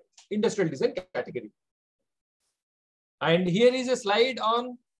under industrial design category. And here is a slide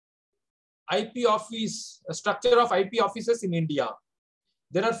on IP office, a structure of IP offices in India.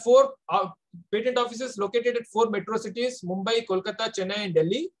 There are 4 patent offices located at 4 metro cities: Mumbai, Kolkata, Chennai, and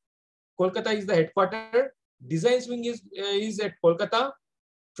Delhi. Kolkata is the headquarter. Design wing is at Kolkata.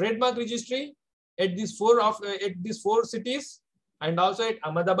 Trademark registry at these 4 cities, and also at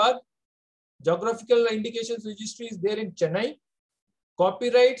Ahmedabad. Geographical indications registry is there in Chennai.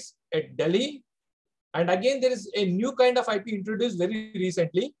 Copyrights at Delhi. And again, there is a new kind of IP introduced very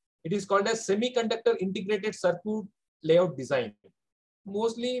recently. It is called as semiconductor integrated circuit layout design.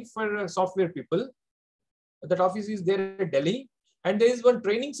 Mostly for software people. That office is there at Delhi. And there is one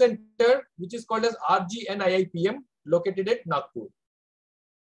training center which is called as RGNIIPM located at Nagpur.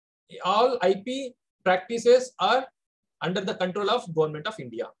 All IP practices are under the control of Government of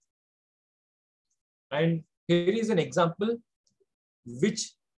India. And here is an example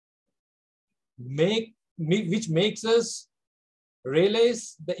which makes us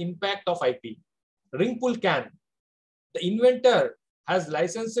realize the impact of IP. Ring pull can. The inventor has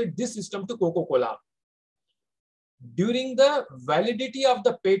licensed this system to Coca-Cola. During the validity of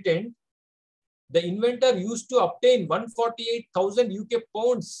the patent, the inventor used to obtain 148,000 UK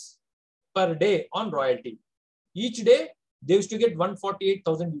pounds per day on royalty. Each day, they used to get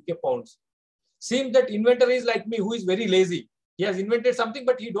 148,000 UK pounds. Seems that inventor is like me, who is very lazy. He has invented something,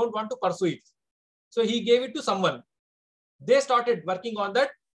 but he don't want to pursue it. So he gave it to someone. They started working on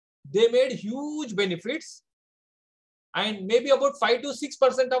that. They made huge benefits. And maybe about 5 to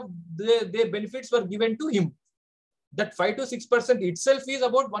 6% of their benefits were given to him. That 5 to 6% itself is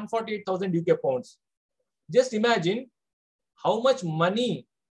about 148,000 UK pounds. Just imagine how much money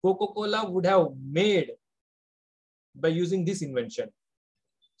Coca-Cola would have made by using this invention.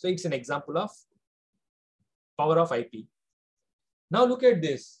 So it's an example of power of IP. Now look at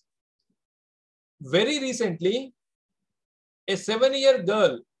this. Very recently, a 7-year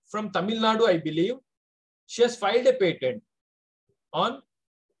girl from Tamil Nadu, I believe, she has filed a patent on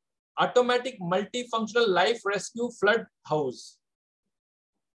automatic multifunctional life rescue flood house.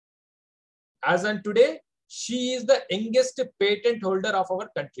 As on today, she is the youngest patent holder of our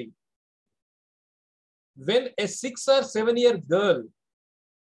country. When a 6 or 7-year girl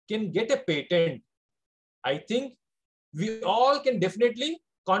can get a patent, I think we all can definitely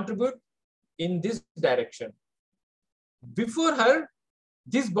contribute in this direction. Before her,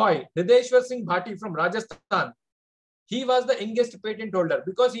 this boy, Hridayeshwar Singh Bhati from Rajasthan, he was the youngest patent holder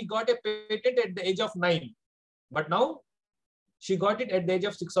because he got a patent at the age of 9. But now she got it at the age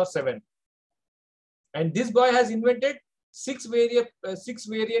of 6 or 7. And this boy has invented 6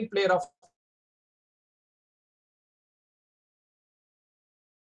 variant player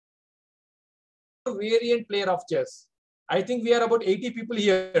of chess. I think we are about 80 people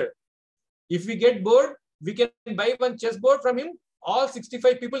here. If we get bored, we can buy one chess board from him. All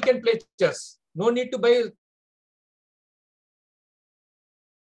 65 people can play chess. No need to buy.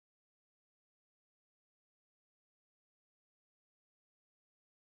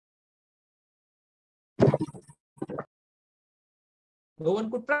 No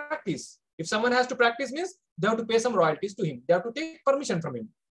one could practice. If someone has to practice means they have to pay some royalties to him. They have to take permission from him.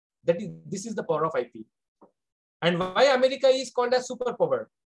 This is the power of IP. And why America is called as superpower.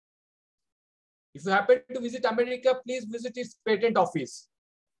 If you happen to visit America, please visit its patent office.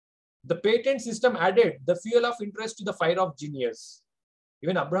 The patent system added the fuel of interest to the fire of genius.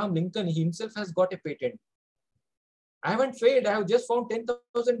 Even Abraham Lincoln himself has got a patent. I haven't failed. I have just found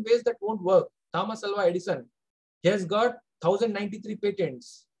 10,000 ways that won't work. Thomas Alva Edison, he has got 1,093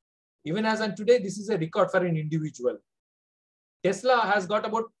 patents. Even as on today, this is a record for an individual. Tesla has got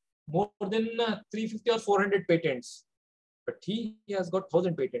about more than 350 or 400 patents, but he has got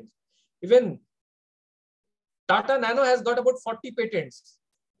 1,000 patents. Even Tata Nano has got about 40 patents.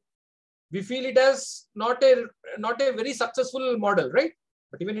 We feel it as not a very successful model, right?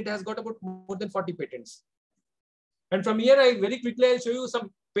 But even it has got about more than 40 patents. And from here, very quickly, I'll show you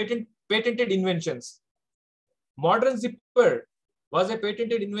some patented inventions. Modern zipper was a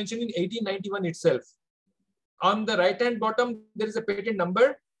patented invention in 1891 itself. On the right-hand bottom, there is a patent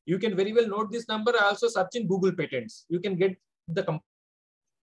number. You can very well note this number. I also search in Google patents. You can get the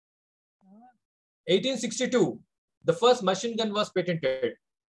 1862, the first machine gun was patented.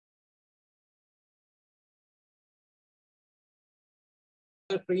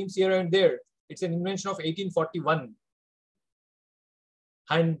 Creams here and there. It's an invention of 1841.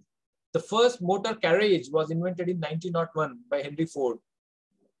 And the first motor carriage was invented in 1901 by Henry Ford.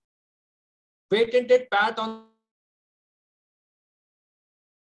 Patented pat on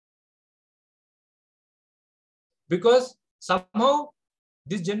because somehow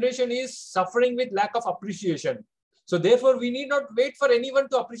this generation is suffering with lack of appreciation. So therefore, we need not wait for anyone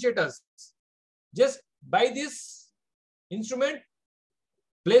to appreciate us. Just buy this instrument,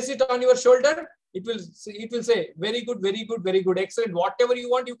 place it on your shoulder. It will say very good, very good, very good, excellent. Whatever you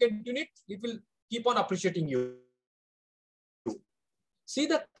want, you can tune it. It will keep on appreciating you. See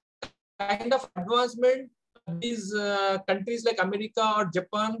the kind of advancement these countries like America or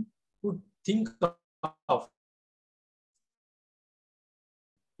Japan could think of.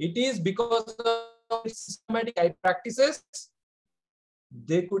 It is because of systematic IP practices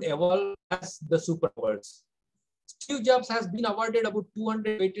they could evolve as the superpowers. Steve Jobs has been awarded about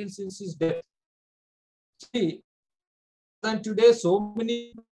 200 patents since his death. See, and today so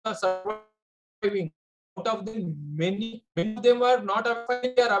many are surviving. Out of them, many of them are not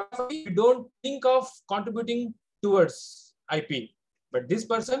RFI. We don't think of contributing towards IP. But this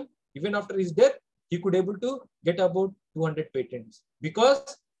person, even after his death, he could able to get about 200 patents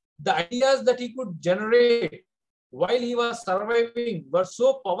because the ideas that he could generate while he was surviving were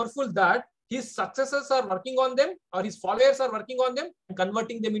so powerful that his successors are working on them or his followers are working on them and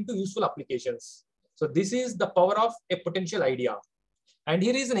converting them into useful applications. So this is the power of a potential idea. And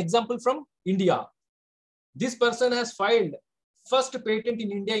here is an example from India. This person has filed first patent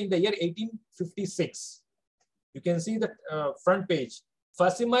in India in the year 1856. You can see the front page.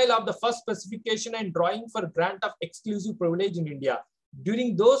 Facsimile of the first specification and drawing for grant of exclusive privilege in India.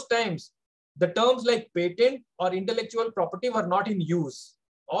 During those times, the terms like patent or intellectual property were not in use.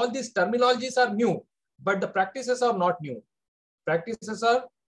 All these terminologies are new, but the practices are not new. Practices are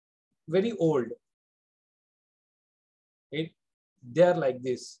very old. They are like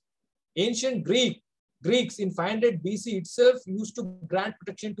this. Ancient Greeks in 500 BC itself used to grant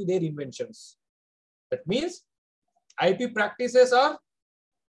protection to their inventions. That means IP practices are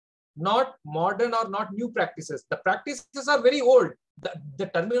not modern or not new practices. The practices are very old. The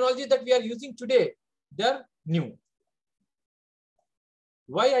terminology that we are using today, they are new.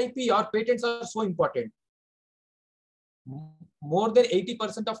 Why IP or patents are so important? More than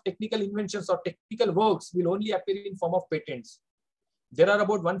 80% of technical inventions or technical works will only appear in form of patents. There are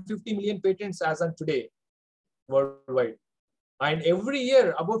about 150 million patents as on today worldwide. And every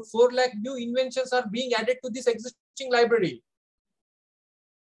year, about 4 lakh new inventions are being added to this existing library.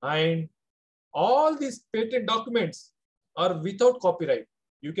 And all these patent documents are without copyright.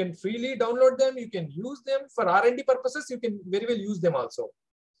 You can freely download them. You can use them for R&D purposes. You can very well use them also.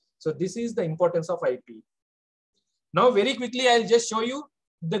 So this is the importance of IP. Now, very quickly, I'll just show you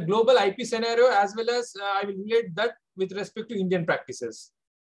the global IP scenario as well as I will relate that with respect to Indian practices.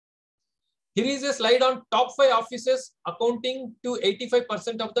 Here is a slide on top 5 offices accounting to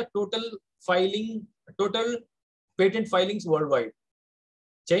 85% of the total patent filings worldwide.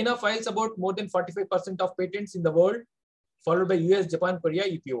 China files about more than 45% of patents in the world, followed by US, Japan, Korea,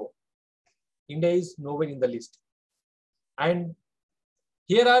 EPO. India is nowhere in the list. And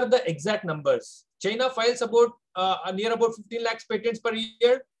here are the exact numbers. China files about near about 15 lakhs patents per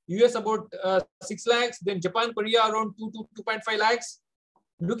year, US about 6 lakhs, then Japan, Korea around 2 to 2.5 lakhs.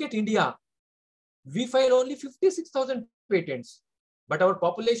 Look at India. We file only 56,000 patents, but our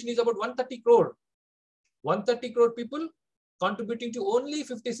population is about 130 crore. 130 crore people contributing to only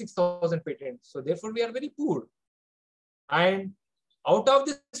 56,000 patents. So therefore, we are very poor. And out of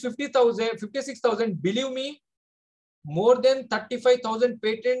this 56,000, believe me, more than 35,000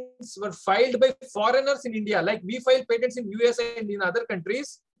 patents were filed by foreigners in India. Like we file patents in US and in other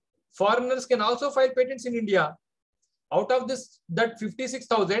countries, foreigners can also file patents in India. Out of that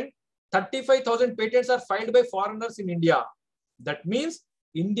 56,000, 35,000 patents are filed by foreigners in India. That means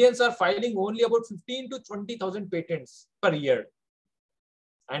Indians are filing only about 15 to 20,000 patents per year.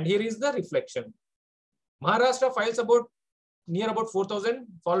 And here is the reflection. Maharashtra files near about 4,000,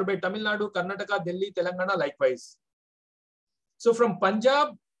 followed by Tamil Nadu, Karnataka, Delhi, Telangana likewise. So from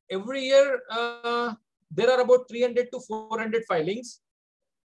Punjab, every year there are about 300 to 400 filings.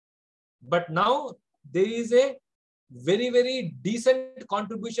 But now there is a very, very decent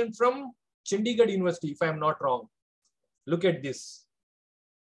contribution from Chandigarh University, if I am not wrong. Look at this.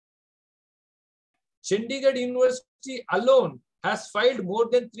 Chandigarh University alone has filed more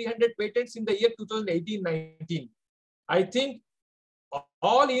than 300 patents in the year 2018-19. I think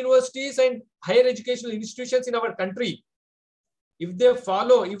all universities and higher educational institutions in our country, if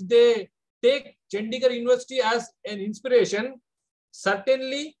they take Chandigarh University as an inspiration,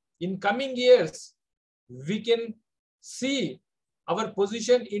 certainly in coming years, we can see our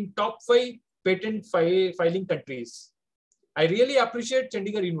position in top 5 patent filing countries. I really appreciate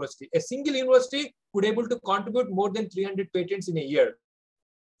Chandigarh University. A single university could able to contribute more than 300 patents in a year.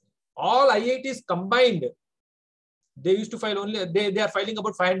 All IITs combined, they used to file only, they are filing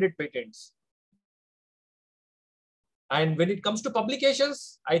about 500 patents. And when it comes to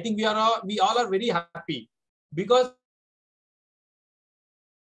publications, I think we all are very happy because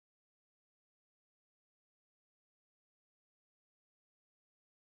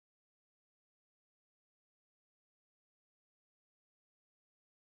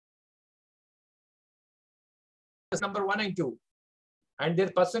number 1 and 2, and their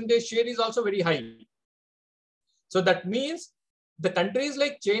percentage share is also very high. So that means the countries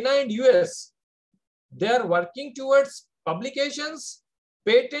like China and US, they are working towards publications,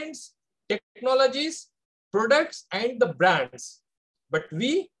 patents, technologies, products, and the brands. But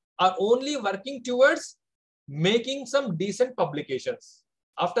we are only working towards making some decent publications.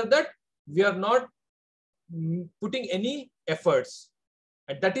 After that, we are not putting any efforts.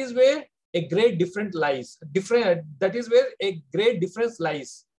 And that is where a great difference lies. That is where a great difference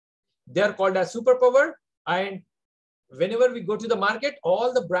lies. They are called as superpower, and whenever we go to the market,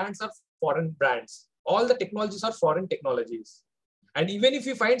 all the brands are foreign brands. All the technologies are foreign technologies. And even if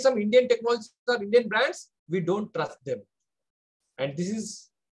we find some Indian technologies or Indian brands, we don't trust them. And this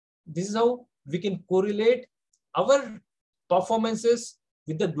is how we can correlate our performances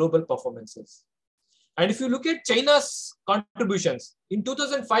with the global performances. And if you look at China's contributions, in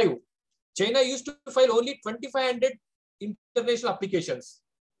 2005, China used to file only 2,500 international applications.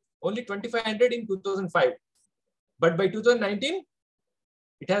 Only 2,500 in 2005. But by 2019,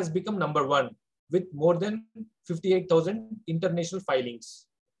 it has become number 1 with more than 58,000 international filings.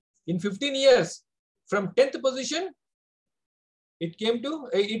 In 15 years, from 10th position, it came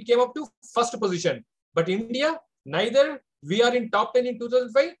up to first position. But India, neither we are in top 10 in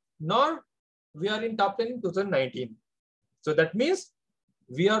 2005, nor we are in top 10 in 2019. So that means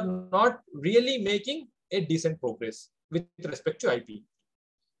we are not really making a decent progress with respect to IP.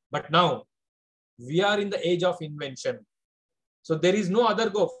 But now we are in the age of invention. So there is no other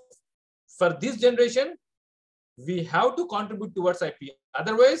go. For this generation, we have to contribute towards IP.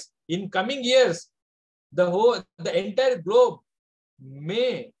 Otherwise, in coming years, the entire globe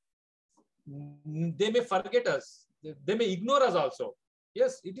may forget us. They may ignore us also.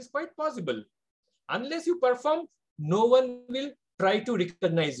 Yes, it is quite possible. Unless you perform, no one will try to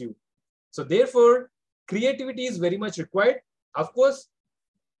recognize you. So therefore, creativity is very much required. Of course,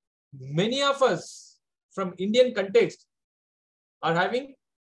 many of us from Indian context are having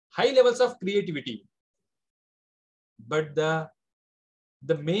high levels of creativity. But the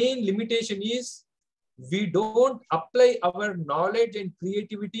main limitation is we don't apply our knowledge and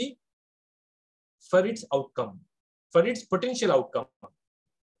creativity for its outcome, for its potential outcome.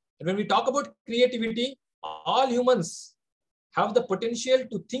 And when we talk about creativity, all humans have the potential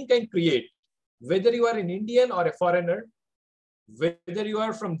to think and create, whether you are an Indian or a foreigner, whether you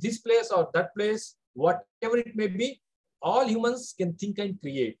are from this place or that place, whatever it may be, all humans can think and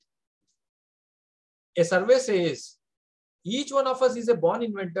create. A survey says each one of us is a born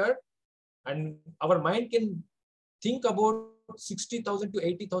inventor, and our mind can think about 60,000 to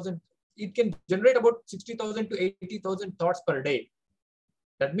 80,000. It can generate about 60,000 to 80,000 thoughts per day.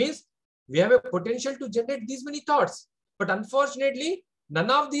 That means we have a potential to generate these many thoughts. But unfortunately,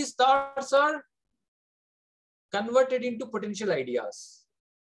 none of these thoughts are converted into potential ideas.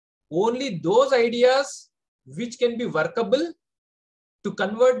 Only those ideas which can be workable, to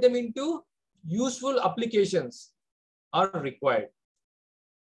convert them into useful applications are required.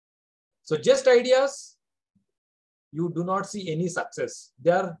 So just ideas, you do not see any success.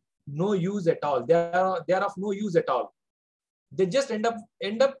 They are no use at all. They are of no use at all. They just end up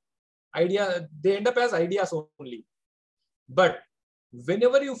as ideas only. But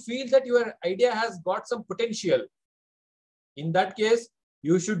whenever you feel that your idea has got some potential, in that case,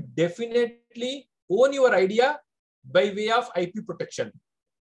 you should definitely own your idea by way of IP protection.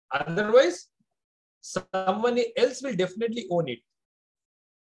 Otherwise, someone else will definitely own it.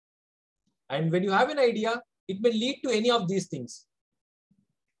 And when you have an idea, it may lead to any of these things.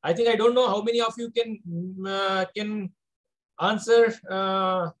 I think I don't know how many of you can answer,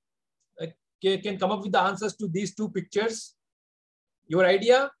 can come up with the answers to these two pictures. Your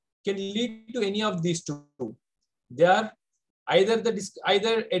idea can lead to any of these two. They are either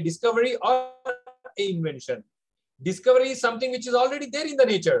a discovery or an invention. Discovery is something which is already there in the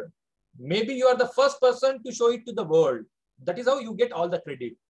nature. Maybe you are the first person to show it to the world. That is how you get all the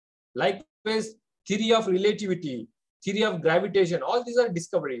credit. Likewise, theory of relativity, theory of gravitation, all these are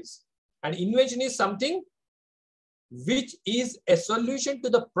discoveries. And invention is something which is a solution to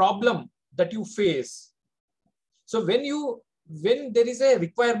the problem that you face. So when there is a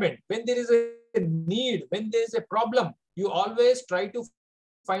requirement, when there is a need, when there is a problem, you always try to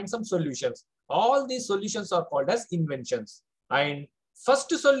find some solutions. All these solutions are called as inventions. And first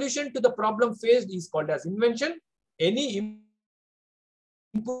solution to the problem faced is called as invention. Any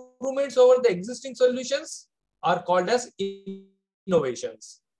improvements over the existing solutions are called as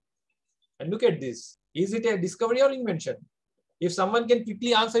innovations. And look at this. Is it a discovery or invention? If someone can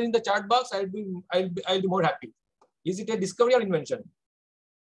quickly answer in the chat box, I'll be more happy. Is it a discovery or invention?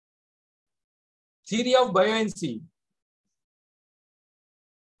 Theory of buoyancy.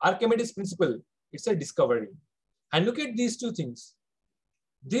 Archimedes principle. It's a discovery. And look at these two things.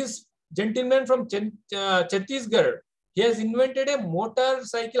 This gentleman from Chhattisgarh, he has invented a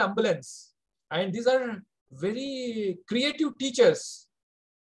motorcycle ambulance. And these are very creative teachers.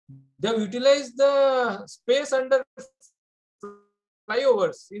 They have utilized the space under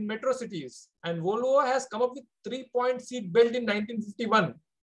flyovers in metro cities. And Volvo has come up with 3-point seat belt in 1951.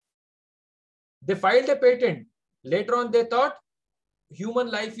 They filed a patent. Later on, they thought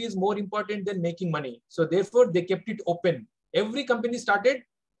human life is more important than making money. So therefore, they kept it open. Every company started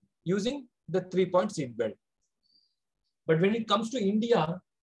using the 3-point seat belt. But when it comes to India,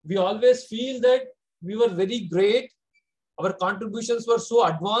 we always feel that we were very great. Our contributions were so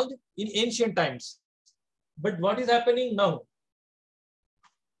advanced in ancient times. But what is happening now?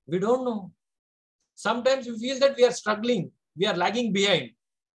 We don't know. Sometimes we feel that we are struggling. We are lagging behind.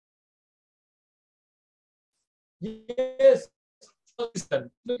 Yes.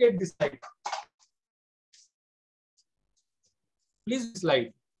 Look at this slide. Please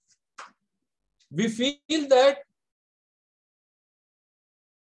slide. We feel that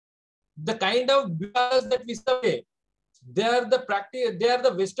the kind of bias that we survey, they are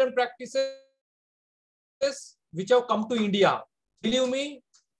the Western practices which have come to India. Believe me,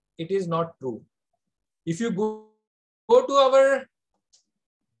 it is not true. If you go to our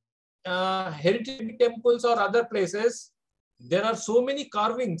heritage temples or other places, there are so many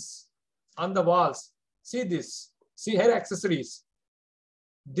carvings on the walls. See this. See hair accessories.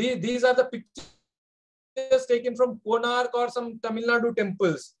 These are the pictures taken from Konark or some Tamil Nadu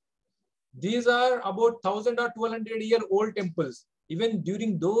temples. These are about 1,000 or 1,200-year-old temples. Even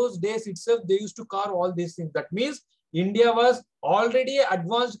during those days itself, they used to carve all these things. That means India was already an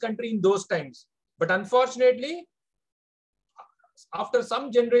advanced country in those times. But unfortunately, after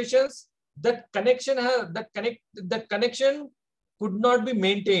some generations, that connection could not be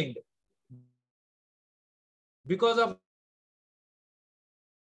maintained. Because of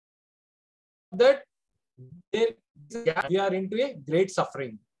that, we are into a great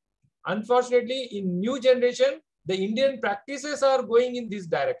suffering. Unfortunately, in new generation, the Indian practices are going in this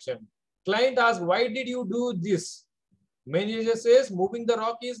direction. Client asks, why did you do this? Manager says, moving the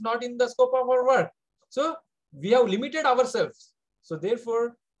rock is not in the scope of our work. So we have limited ourselves. So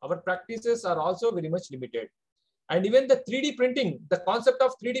therefore, our practices are also very much limited. And even the 3D printing, the concept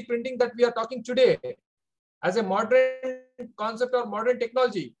of 3D printing that we are talking today as a modern concept or modern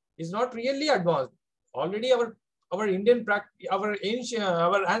technology is not really advanced. Already our Indian practice,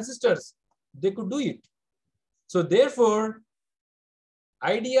 our ancestors, they could do it. So therefore,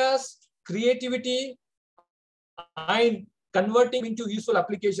 ideas, creativity, and converting into useful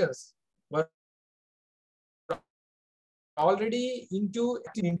applications were already into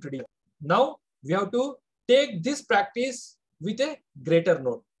introduction. Now we have to take this practice with a greater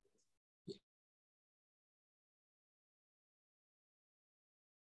note.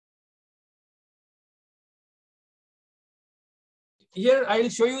 Here I will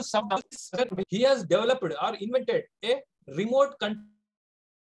show you some. He has developed or invented a remote control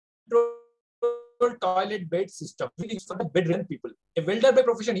toilet bed system for the bedridden people. A welder by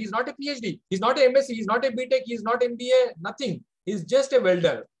profession. He is not a PhD. He is not a MSc. He is not a BTech. He is not MBA. Nothing. He is just a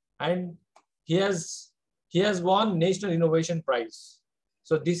welder, and he has won National Innovation Prize.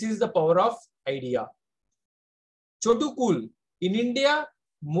 So this is the power of idea. Chotu Cool. In India,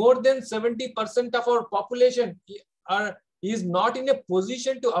 more than 70% of our population is not in a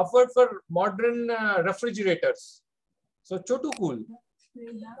position to afford for modern refrigerators. So Chotu Cool,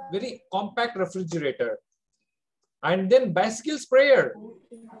 very compact refrigerator. And then bicycle sprayer,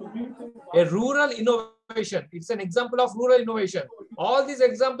 a rural innovation. It's an example of rural innovation. All these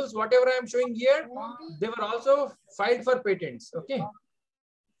examples, whatever I am showing here, they were also filed for patents. Okay.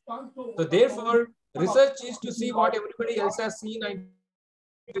 So therefore, research is to see what everybody else has seen and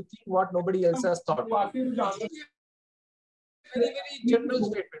to think what nobody else has thought. Very, very general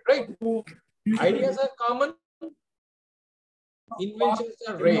statement, right? Ideas are common. inventions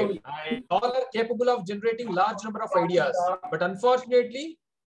are rare and all are capable of generating large number of ideas. But unfortunately,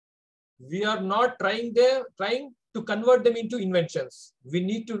 we are not trying to convert them into inventions. We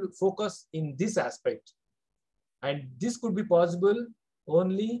need to focus in this aspect. And this could be possible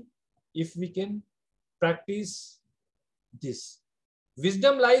only if we can practice this.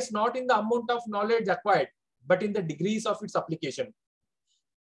 Wisdom lies not in the amount of knowledge acquired, but in the degrees of its application.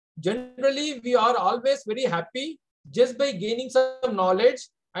 Generally, we are always very happy just by gaining some knowledge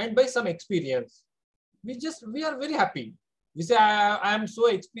and by some experience. We are very happy. We say, I am so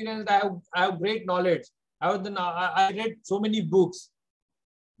experienced, I have great knowledge. I read so many books.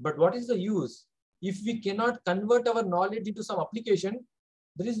 But what is the use? If we cannot convert our knowledge into some application,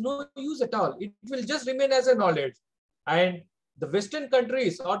 there is no use at all. It will just remain as a knowledge. And the Western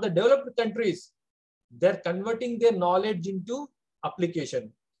countries or the developed countries, they're converting their knowledge into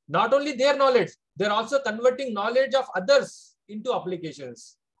application. Not only their knowledge, they're also converting knowledge of others into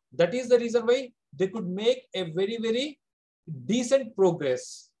applications. That is the reason why they could make a very, very decent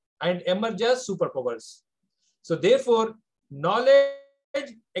progress and emerge as superpowers. So therefore, knowledge,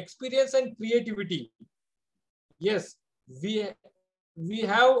 experience, and creativity. Yes, we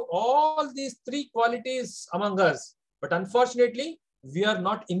have all these three qualities among us, but unfortunately, we are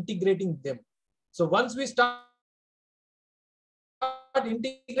not integrating them. So once we start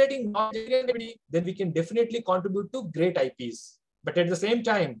integrating knowledge and creativity, then we can definitely contribute to great IPs. But at the same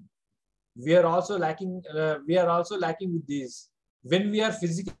time, we are also lacking. With these. When we are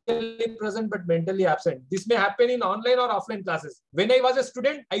physically present but mentally absent, this may happen in online or offline classes. When I was a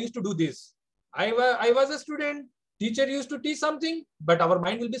student, I used to do this. I was a student. Teacher used to teach something, but our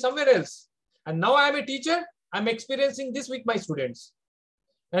mind will be somewhere else. And now I am a teacher. I'm experiencing this with my students.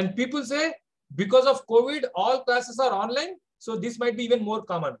 And people say, because of COVID, all classes are online. So this might be even more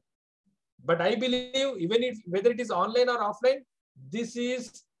common. But I believe even if whether it is online or offline, this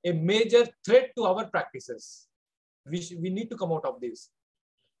is a major threat to our practices. We need to come out of this.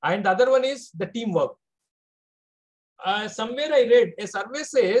 And the other one is the teamwork. Somewhere I read a survey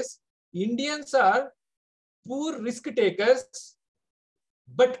says Indians are poor risk takers,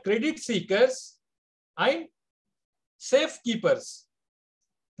 but credit seekers and safe keepers.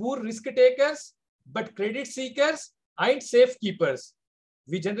 Poor risk takers, but credit seekers and safe keepers.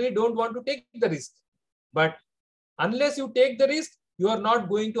 We generally don't want to take the risk. But unless you take the risk, you are not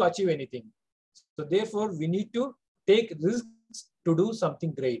going to achieve anything. So therefore, we need to take risks to do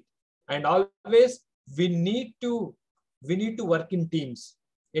something great. And always we need to work in teams.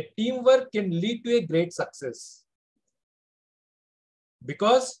 A teamwork can lead to a great success.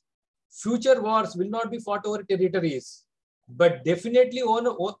 Because future wars will not be fought over territories, but definitely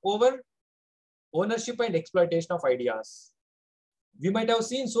over ownership and exploitation of ideas. We might have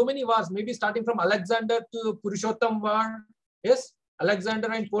seen so many wars, maybe starting from Alexander to Purushottam War. Yes,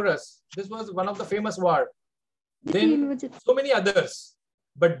 Alexander and Porus. This was one of the famous wars. Then so many others.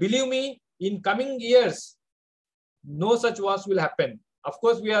 But believe me, in coming years, no such wars will happen. Of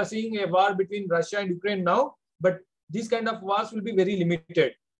course, we are seeing a war between Russia and Ukraine now, but these kind of wars will be very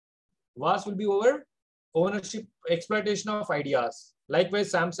limited. Wars will be over ownership, exploitation of ideas.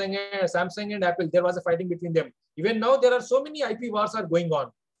 Likewise, Samsung and Apple, there was a fighting between them. Even now, there are so many IP wars are going on.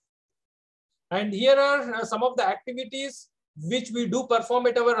 And here are some of the activities which we do perform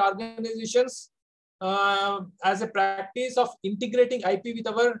at our organizations as a practice of integrating IP with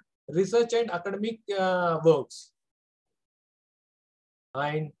our research and academic works.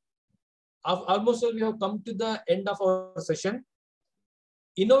 And almost we have come to the end of our session.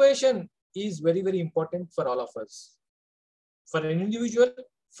 Innovation is very, very important for all of us. For an individual,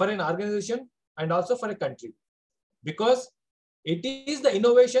 for an organization, and also for a country. Because it is the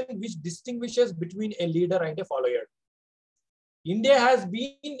innovation which distinguishes between a leader and a follower. India has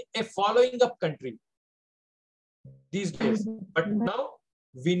been a following up country these days, but now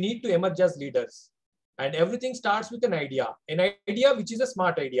we need to emerge as leaders. And everything starts with an idea which is a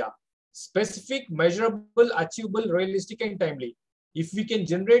smart idea, specific, measurable, achievable, realistic, and timely. If we can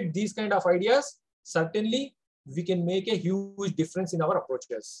generate these kind of ideas, certainly we can make a huge difference in our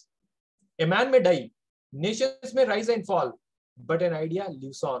approaches. A man may die, nations may rise and fall, but an idea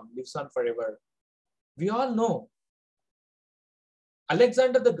lives on forever. We all know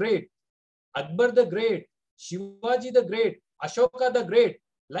Alexander the Great, Akbar the Great, Shivaji the Great, Ashoka the Great.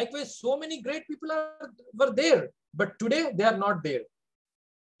 Likewise, so many great people were there, but today they are not there.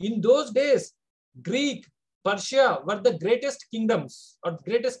 In those days, Greek, Persia were the greatest kingdoms or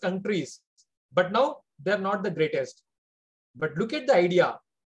greatest countries, but now they are not the greatest. But look at the idea.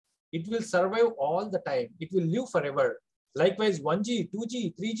 It will survive all the time. It will live forever. Likewise, 1G,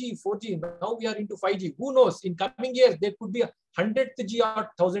 2G, 3G, 4G. Now we are into 5G. Who knows? In coming years, there could be a 100th G or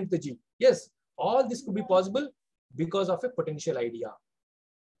 1000th G. Yes, all this could be possible because of a potential idea.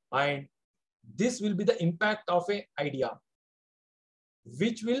 And this will be the impact of an idea,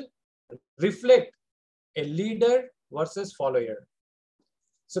 which will reflect a leader versus follower.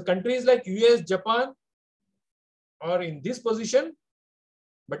 So countries like US, Japan are in this position,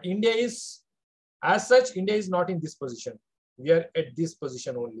 but India is, as such, India is not in this position. We are at this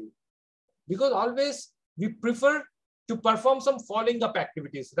position only. Because always we prefer to perform some following up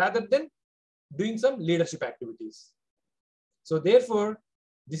activities rather than doing some leadership activities. So therefore,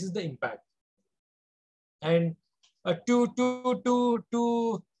 this is the impact. And to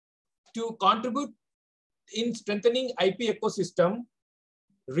contribute in strengthening IP ecosystem,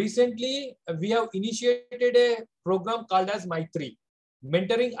 recently we have initiated a program called as My3,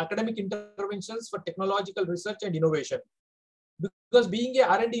 mentoring academic interventions for technological research and innovation. Because being a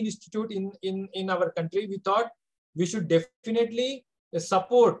R&D institute in our country, we thought we should definitely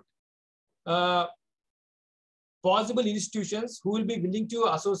support possible institutions who will be willing to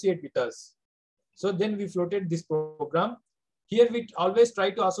associate with us. So then we floated this program. Here we always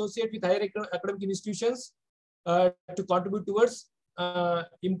try to associate with higher academic institutions to contribute towards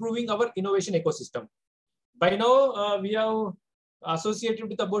improving our innovation ecosystem. By now, we have associated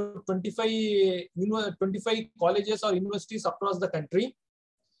with about 25 colleges or universities across the country.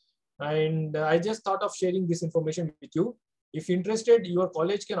 And I just thought of sharing this information with you. If interested, your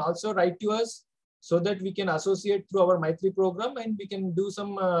college can also write to us so that we can associate through our My3 program and we can do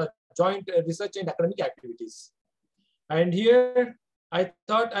some joint research and academic activities. And here, I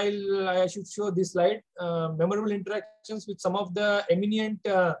thought I should show this slide, memorable interactions with some of the eminent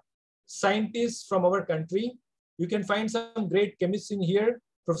scientists from our country. You can find some great chemists in here,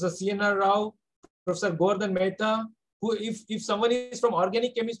 Professor C.N.R. Rao, Professor Gordon Mehta, who if someone is from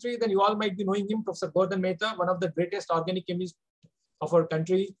organic chemistry, then you all might be knowing him, Professor Gordon Mehta, one of the greatest organic chemists of our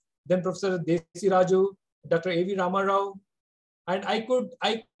country. Then Professor Desi Raju, Dr. A.V. Ramarao, and I could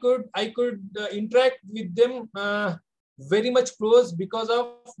interact with them very much close because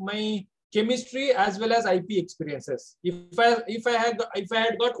of my chemistry as well as IP experiences. If I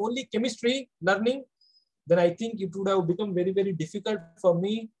had got only chemistry learning, then I think it would have become very, very difficult for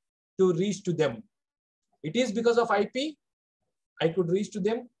me to reach to them. It is because of IP I could reach to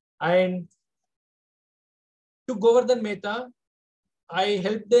them. And to Govardhan Mehta, I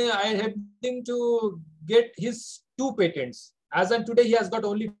helped him to get his 2 patents. As on today, he has got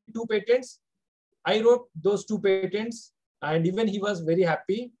only 2 patents. I wrote those 2 patents, and even he was very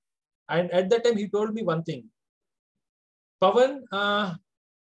happy. And at that time, he told me one thing: Pawan,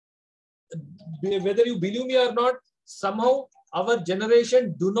 whether you believe me or not, somehow our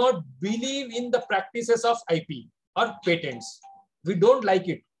generation do not believe in the practices of IP or patents. We don't like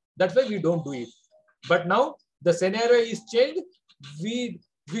it. That's why we don't do it. But now the scenario is changed. We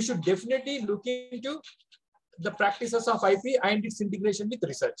should definitely look into the practices of IP and its integration with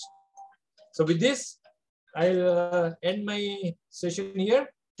research. So with this, I'll end my session here.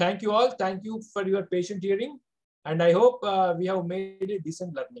 Thank you all. Thank you for your patient hearing. And I hope we have made a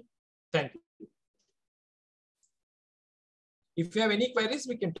decent learning. Thank you. If you have any queries,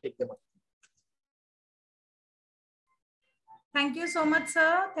 we can take them up. Thank you so much,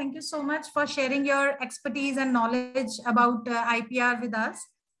 sir. Thank you so much for sharing your expertise and knowledge about IPR with us.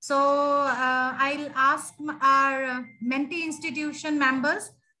 So I'll ask our mentee institution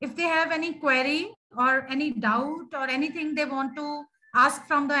members if they have any query or any doubt or anything they want to ask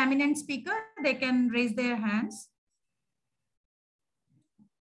from the eminent speaker, they can raise their hands.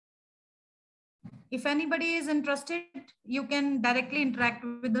 If anybody is interested, you can directly interact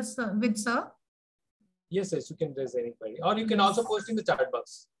with the sir. Yes, you can raise any query, or you can also post in the chat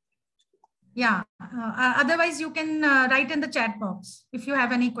box. Yeah, otherwise you can write in the chat box if you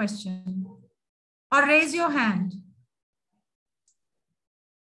have any question, or raise your hand.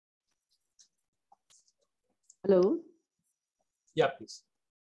 Hello. Yeah, please.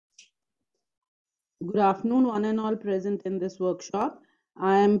 Good afternoon, one and all present in this workshop.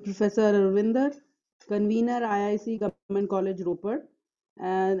 I am Professor Arvinder, convener IIC Government College, Ropar.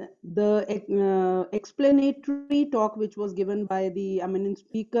 And the explanatory talk which was given by the eminent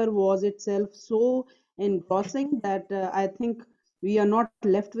speaker was itself so engrossing that I think we are not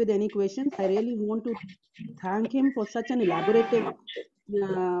left with any questions. I really want to thank him for such an elaborative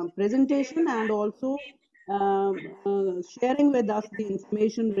presentation and also sharing with us the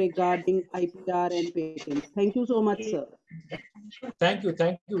information regarding IPR and patents. Thank you so much, sir. Thank you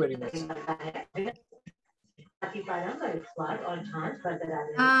very much. If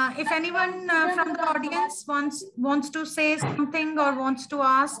anyone from the audience wants to say something or wants to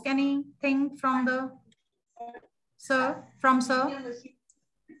ask anything from the sir.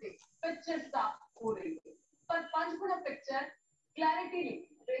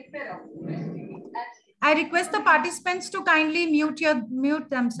 I request the participants to kindly mute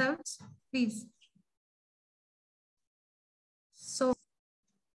themselves, please. So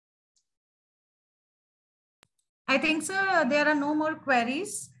I think, sir, there are no more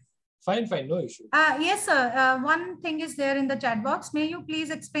queries. Fine, no issue. Yes, sir. One thing is there in the chat box. May you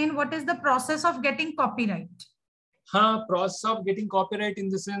please explain what is the process of getting copyright? Process of getting copyright in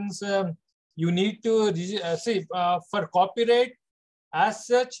the sense you need to see for copyright as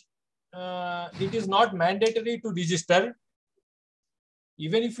such. It is not mandatory to register.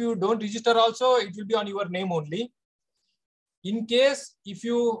 Even if you don't register, also it will be on your name only. In case if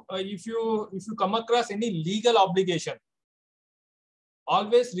you come across any legal obligation,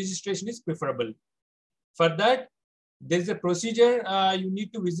 always registration is preferable. For that, there is a procedure. You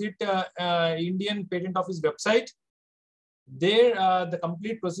need to visit Indian Patent Office website. There, the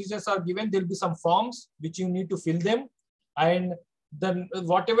complete procedures are given. There will be some forms which you need to fill them, and then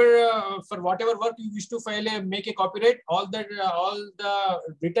whatever for whatever work you wish to file make a copyright, all the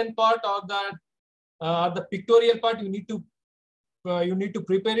written part or the pictorial part you need to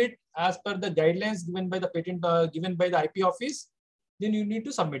prepare it as per the guidelines given by the patent given by the IP office. Then you need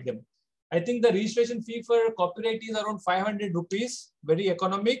to submit them. I think the registration fee for copyright is around 500 rupees, very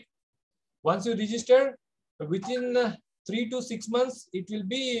economic. Once you register, within 3 to 6 months, it will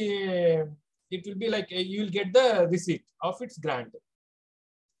be like you will get the receipt of its grant.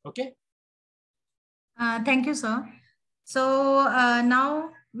 Okay. Thank you, sir. So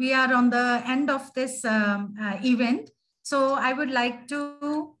now we are on the end of this event. So I would like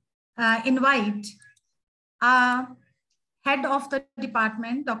to invite head of the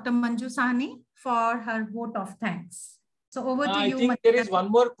department, Dr. Manju Sahni, for her vote of thanks. So over to you. I think there is one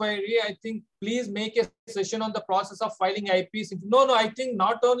more query. I think please make a session on the process of filing IPs. No, I think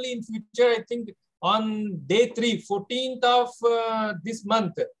not only in future, I think on day 3, 14th of this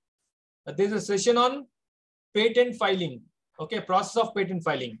month, there's a session on patent filing. Okay, process of patent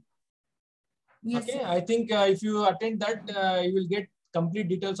filing. Yes, okay, sir. I think if you attend that, you will get complete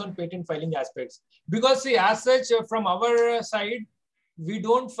details on patent filing aspects. Because see, as such, from our side, we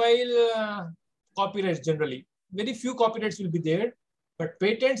don't file copyrights generally. Very few copyrights will be there, but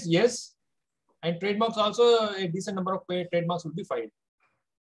patents, yes, and trademarks also, a decent number of trademarks will be filed.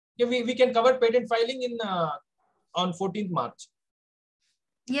 Okay, we can cover patent filing in on 14th March.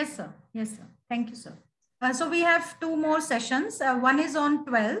 Yes, sir. Yes, sir. Thank you, sir. So we have 2 more sessions. One is on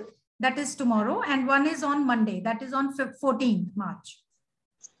 12th, that is tomorrow, and one is on Monday, that is on 14th March.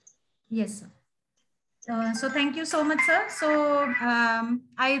 Yes, sir. So thank you so much, sir. So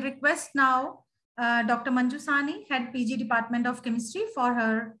I request now Dr. Manju Sahni, Head PG Department of Chemistry, for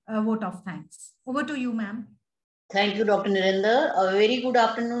her vote of thanks. Over to you, ma'am. Thank you, Dr. Narinder. A very good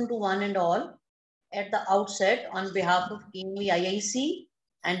afternoon to one and all. At the outset, on behalf of KMV IIC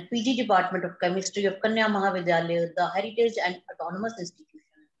and PG Department of Chemistry of Kanya Mahavidyalaya, the Heritage and Autonomous Institution,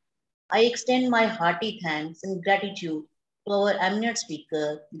 I extend my hearty thanks and gratitude to our eminent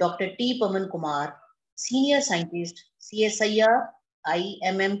speaker, Dr. T. Pavan Kumar, Senior Scientist, CSIR,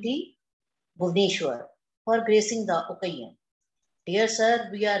 IMMT, Bhubaneswar, for gracing the occasion. Dear sir,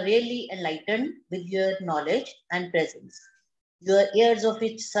 we are really enlightened with your knowledge and presence. Your years of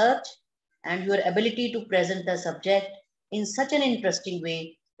research and your ability to present the subject in such an interesting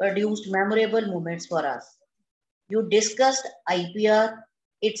way produced memorable moments for us. You discussed IPR,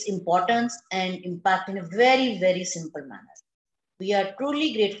 its importance and impact in a very, very simple manner. We are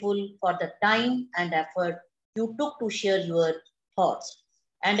truly grateful for the time and effort you took to share your thoughts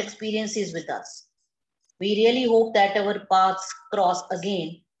and experiences with us. We really hope that our paths cross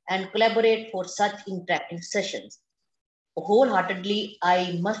again and collaborate for such interactive sessions. Wholeheartedly,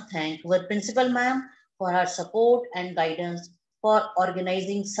 I must thank our principal ma'am for her support and guidance for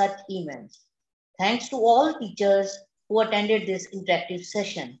organizing such events. Thanks to all teachers who attended this interactive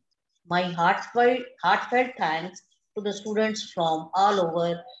session. My heartfelt thanks to the students from all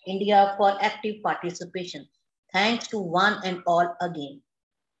over India for active participation. Thanks to one and all again.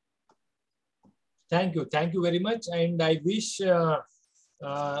 Thank you very much, and I wish to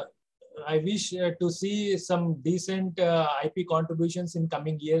see some decent IP contributions in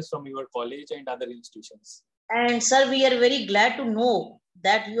coming years from your college and other institutions. And sir, we are very glad to know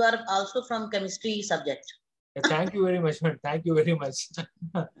that you are also from chemistry subject. Thank you very much, man. Thank you very much.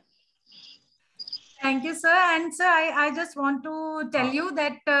 Thank you, sir. And sir, I just want to tell you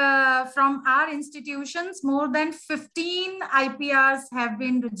that from our institutions, more than 15 IPRs have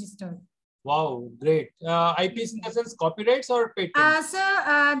been registered. Wow, great. IPs in the sense copyrights or patents?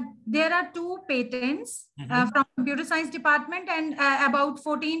 Sir, there are 2 patents from Computer Science Department and about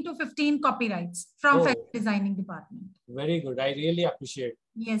 14 to 15 copyrights from Fashion Designing Department. Very good. I really appreciate.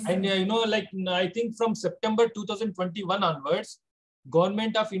 Yes. And you know, like I think from September 2021 onwards,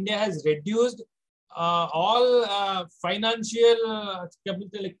 Government of India has reduced all financial,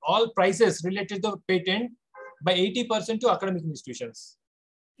 like all prices related to patent by 80% to academic institutions.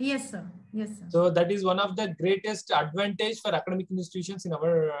 Yes, sir. Yes, sir. So that is one of the greatest advantage for academic institutions in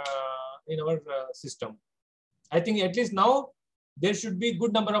our system. I think at least now there should be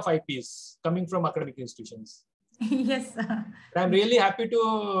good number of IPs coming from academic institutions. Yes, sir. I'm really happy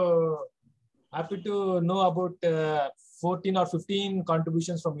to know about 14 or 15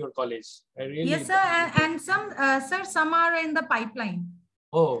 contributions from your college. I really yes, sir. And some, sir, some are in the pipeline.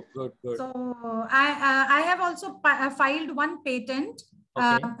 Oh, good, good. So I have also filed one patent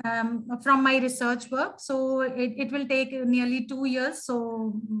from my research work. So it will take nearly 2 years.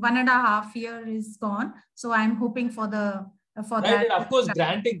 So 1.5 years is gone. So I'm hoping for the for right, that. and of course,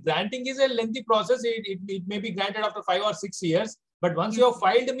 granting is a lengthy process. It may be granted after 5 or 6 years. But once you have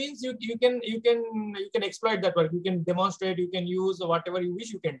filed, means you can exploit that work. You can demonstrate. You can use whatever you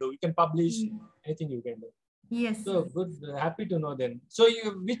wish. You can do. You can publish anything. You can do. Yes. So good. Happy to know then. So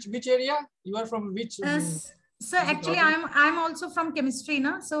you which area you are from? Which? So actually, I'm also from chemistry,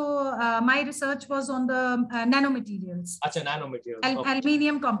 na. So my research was on the nanomaterials. Acha, nanomaterials.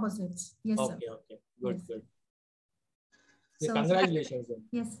 Aluminium composites. Yes, sir. Okay. Okay. Good. Yes. Good. So, congratulations.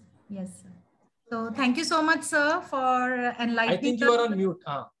 Yes. Yes, sir. So thank you so much, sir, for enlightening. I think you are on mute.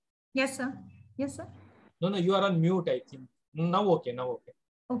 Yes, sir. Yes, sir. No, you are on mute, I think. Now okay.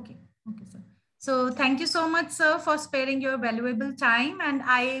 Okay, sir. So thank you so much, sir, for sparing your valuable time. And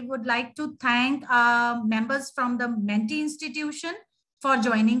I would like to thank members from the Menti institution for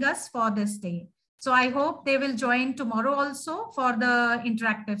joining us for this day. So I hope they will join tomorrow also for the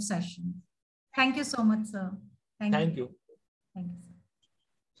interactive session. Thank you so much, sir. Thank you. Thank you, sir.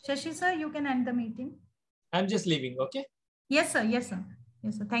 Shashi, sir, you can end the meeting. I'm just leaving, okay? Yes, sir. Yes, sir.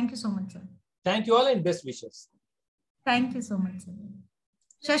 Yes, sir. Thank you so much, sir. Thank you all and best wishes. Thank you so much, sir.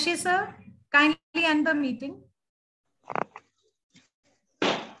 Shashi, sir, kindly end the meeting.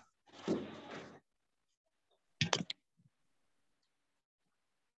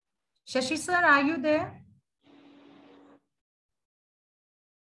 Shashi, sir, are you there?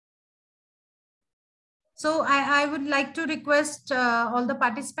 So I would like to request all the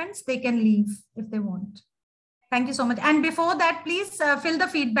participants, they can leave if they want. Thank you so much. And before that, please fill the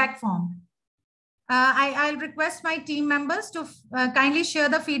feedback form. I'll request my team members to kindly share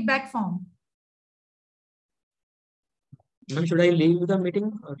the feedback form. Should I leave the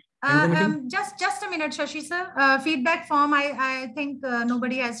meeting? Just a minute, Shashi, sir. Feedback form, I think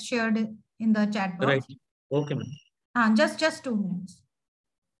nobody has shared it in the chat box. Right. Okay, ma'am. Just 2 minutes.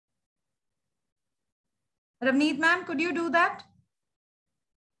 Ravneet ma'am, could you do that?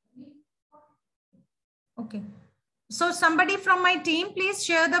 Okay. So somebody from my team, please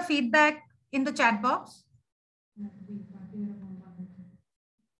share the feedback in the chat box.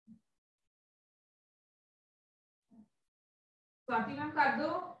 Okay,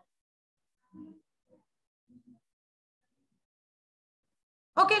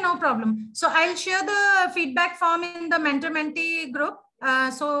 no problem. So I'll share the feedback form in the mentor-mentee group.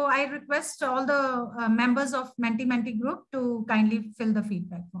 So I request all the members of Menti group to kindly fill the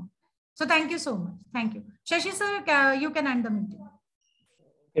feedback form. So thank you so much. Thank you. Shashi sir, you can end the meeting.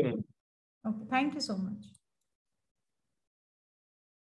 Okay. Okay, thank you so much.